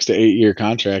than 6 to 8 year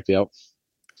contract. Yep.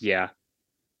 Yeah,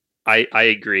 I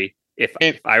agree. If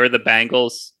I were the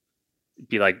Bengals, it'd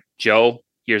be like, Joe,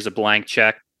 here's a blank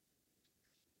check.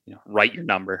 Write your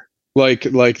number. Like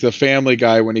the Family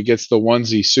Guy when he gets the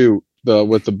onesie suit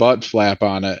with the butt flap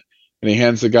on it, and he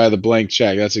hands the guy the blank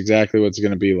check. That's exactly what it's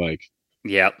going to be like.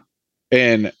 Yep.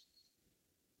 And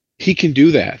he can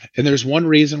do that. And there's one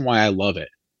reason why I love it.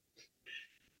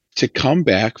 To come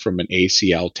back from an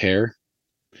ACL tear,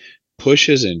 push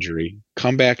his injury,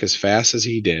 come back as fast as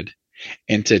he did,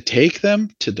 and to take them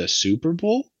to the Super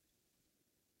Bowl.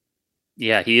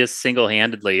 Yeah, he has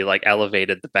single-handedly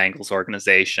elevated the Bengals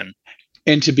organization.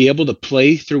 And to be able to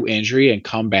play through injury and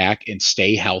come back and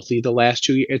stay healthy the last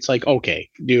 2 years, it's like, okay,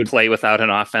 dude. Play without an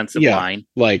offensive line.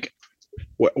 Like,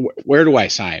 where do I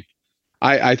sign?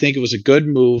 I think it was a good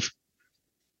move.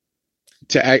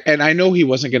 And I know he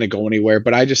wasn't going to go anywhere,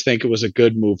 but I just think it was a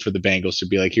good move for the Bengals to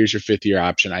be like, here's your fifth-year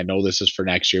option. I know this is for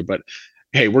next year, but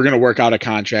hey, we're going to work out a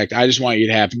contract. I just want you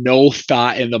to have no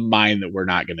thought in the mind that we're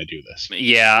not going to do this.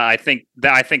 Yeah, I think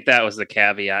that was the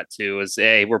caveat too. Is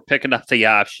hey, we're picking up the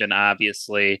option,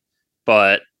 obviously,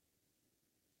 but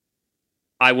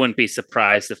I wouldn't be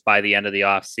surprised if by the end of the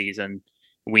offseason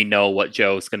we know what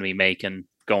Joe's going to be making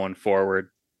going forward.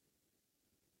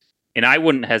 And I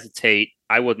wouldn't hesitate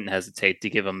to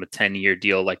give him a 10-year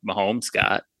deal like Mahomes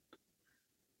got.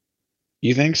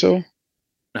 You think so?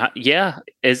 Yeah,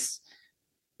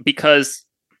 because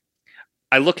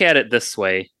I look at it this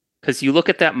way, because you look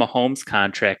at that Mahomes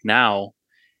contract now,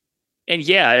 and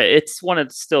yeah, it's one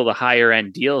of still the higher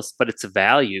end deals, but it's a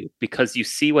value because you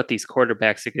see what these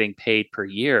quarterbacks are getting paid per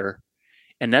year,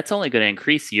 and that's only going to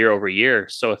increase year over year.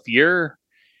 So if you're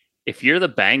the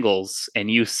Bengals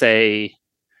and you say,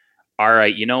 all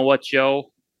right, you know what,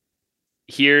 Joe,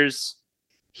 here's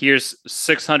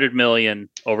 600 million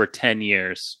over 10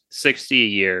 years, 60 a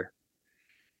year.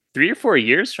 3 or 4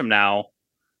 years from now,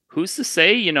 who's to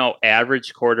say,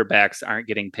 average quarterbacks aren't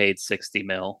getting paid 60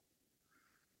 mil?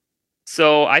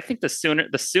 So I think the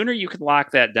sooner you can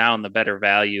lock that down, the better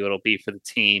value it'll be for the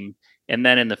team. And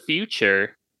then in the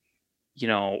future,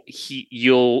 you'll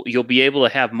be able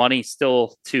to have money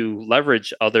still to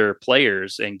leverage other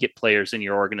players and get players in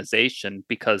your organization,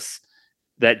 because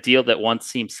that deal that once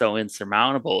seemed so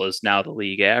insurmountable is now the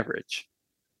league average.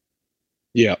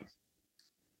 Yeah.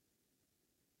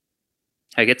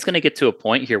 It's going to get to a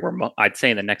point here where I'd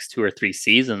say in the next 2 or 3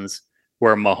 seasons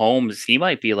where Mahomes, he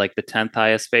might be like the 10th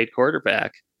highest paid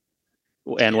quarterback.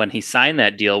 And when he signed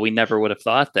that deal, we never would have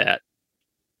thought that.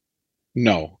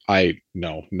 No,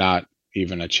 not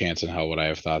even a chance in hell would I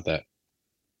have thought that.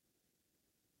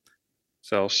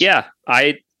 So yeah,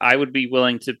 I would be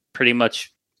willing to pretty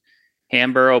much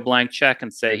hand Burrow a blank check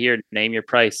and say, here, name your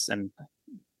price, and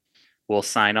we'll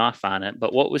sign off on it.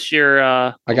 But what was your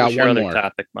I got one other more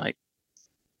topic, Mike?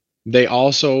 The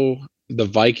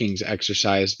Vikings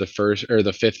exercised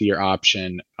the fifth-year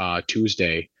option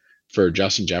Tuesday for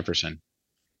Justin Jefferson.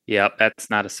 Yep, that's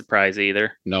not a surprise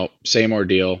either. Nope, same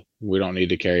ordeal. We don't need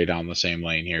to carry down the same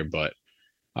lane here, but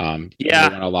we want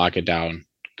to lock it down.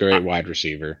 Great wide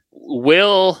receiver.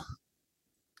 We'll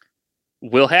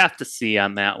have to see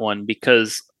on that one,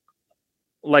 because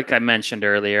like I mentioned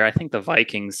earlier, I think the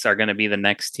Vikings are going to be the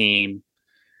next team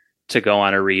to go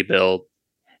on a rebuild.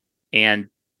 And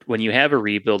when you have a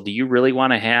rebuild, do you really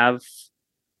want to have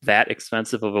that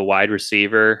expensive of a wide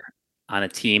receiver on a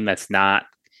team that's not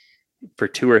for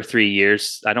 2 or 3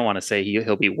 years? I don't want to say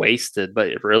he'll be wasted, but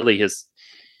it really is.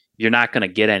 You're not going to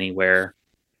get anywhere.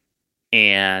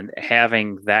 And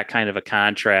having that kind of a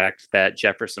contract that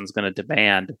Jefferson's going to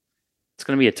demand, it's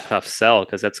going to be a tough sell,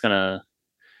 because you're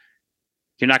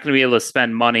not going to be able to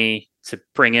spend money to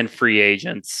bring in free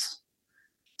agents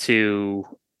to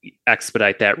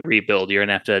expedite that rebuild. You're going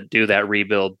to have to do that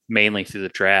rebuild mainly through the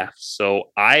draft.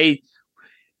 So I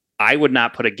would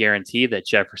not put a guarantee that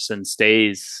Jefferson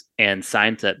stays and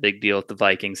signs that big deal with the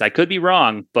Vikings. I could be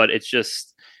wrong, but it's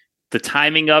just the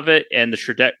timing of it and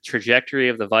the trajectory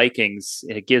of the Vikings.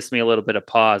 It gives me a little bit of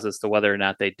pause as to whether or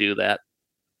not they do that.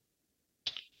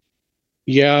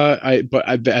 Yeah,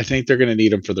 I think they're going to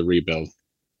need him for the rebuild.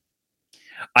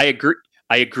 I agree.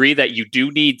 I agree that you do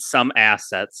need some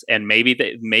assets, and maybe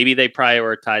they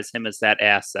prioritize him as that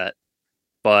asset,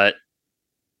 but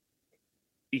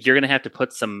you're going to have to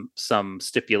put some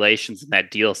stipulations in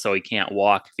that deal so he can't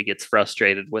walk if he gets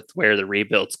frustrated with where the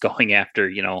rebuild's going after,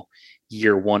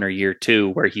 year 1 or year 2,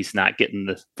 where he's not getting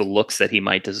the looks that he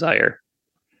might desire.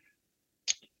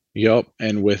 Yep.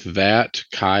 And with that,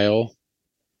 Kyle,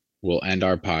 we'll end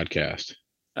our podcast.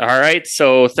 All right.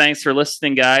 So thanks for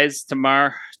listening, guys.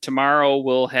 Tomorrow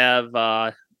we'll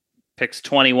have picks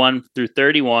 21 through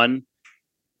 31,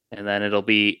 and then it'll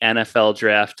be NFL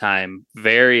draft time.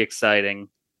 Very exciting.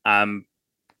 I'm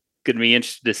going to be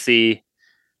interested to see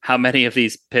how many of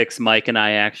these picks Mike and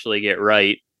I actually get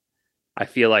right. I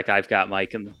feel like I've got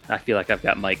Mike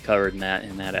covered in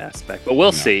that aspect, but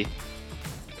we'll see.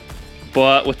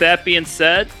 But with that being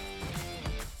said,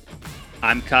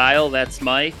 I'm Kyle. That's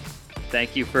Mike.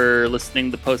 Thank you for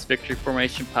listening to the Post Victory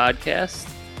Formation podcast.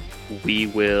 We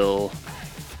will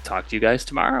talk to you guys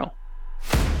tomorrow.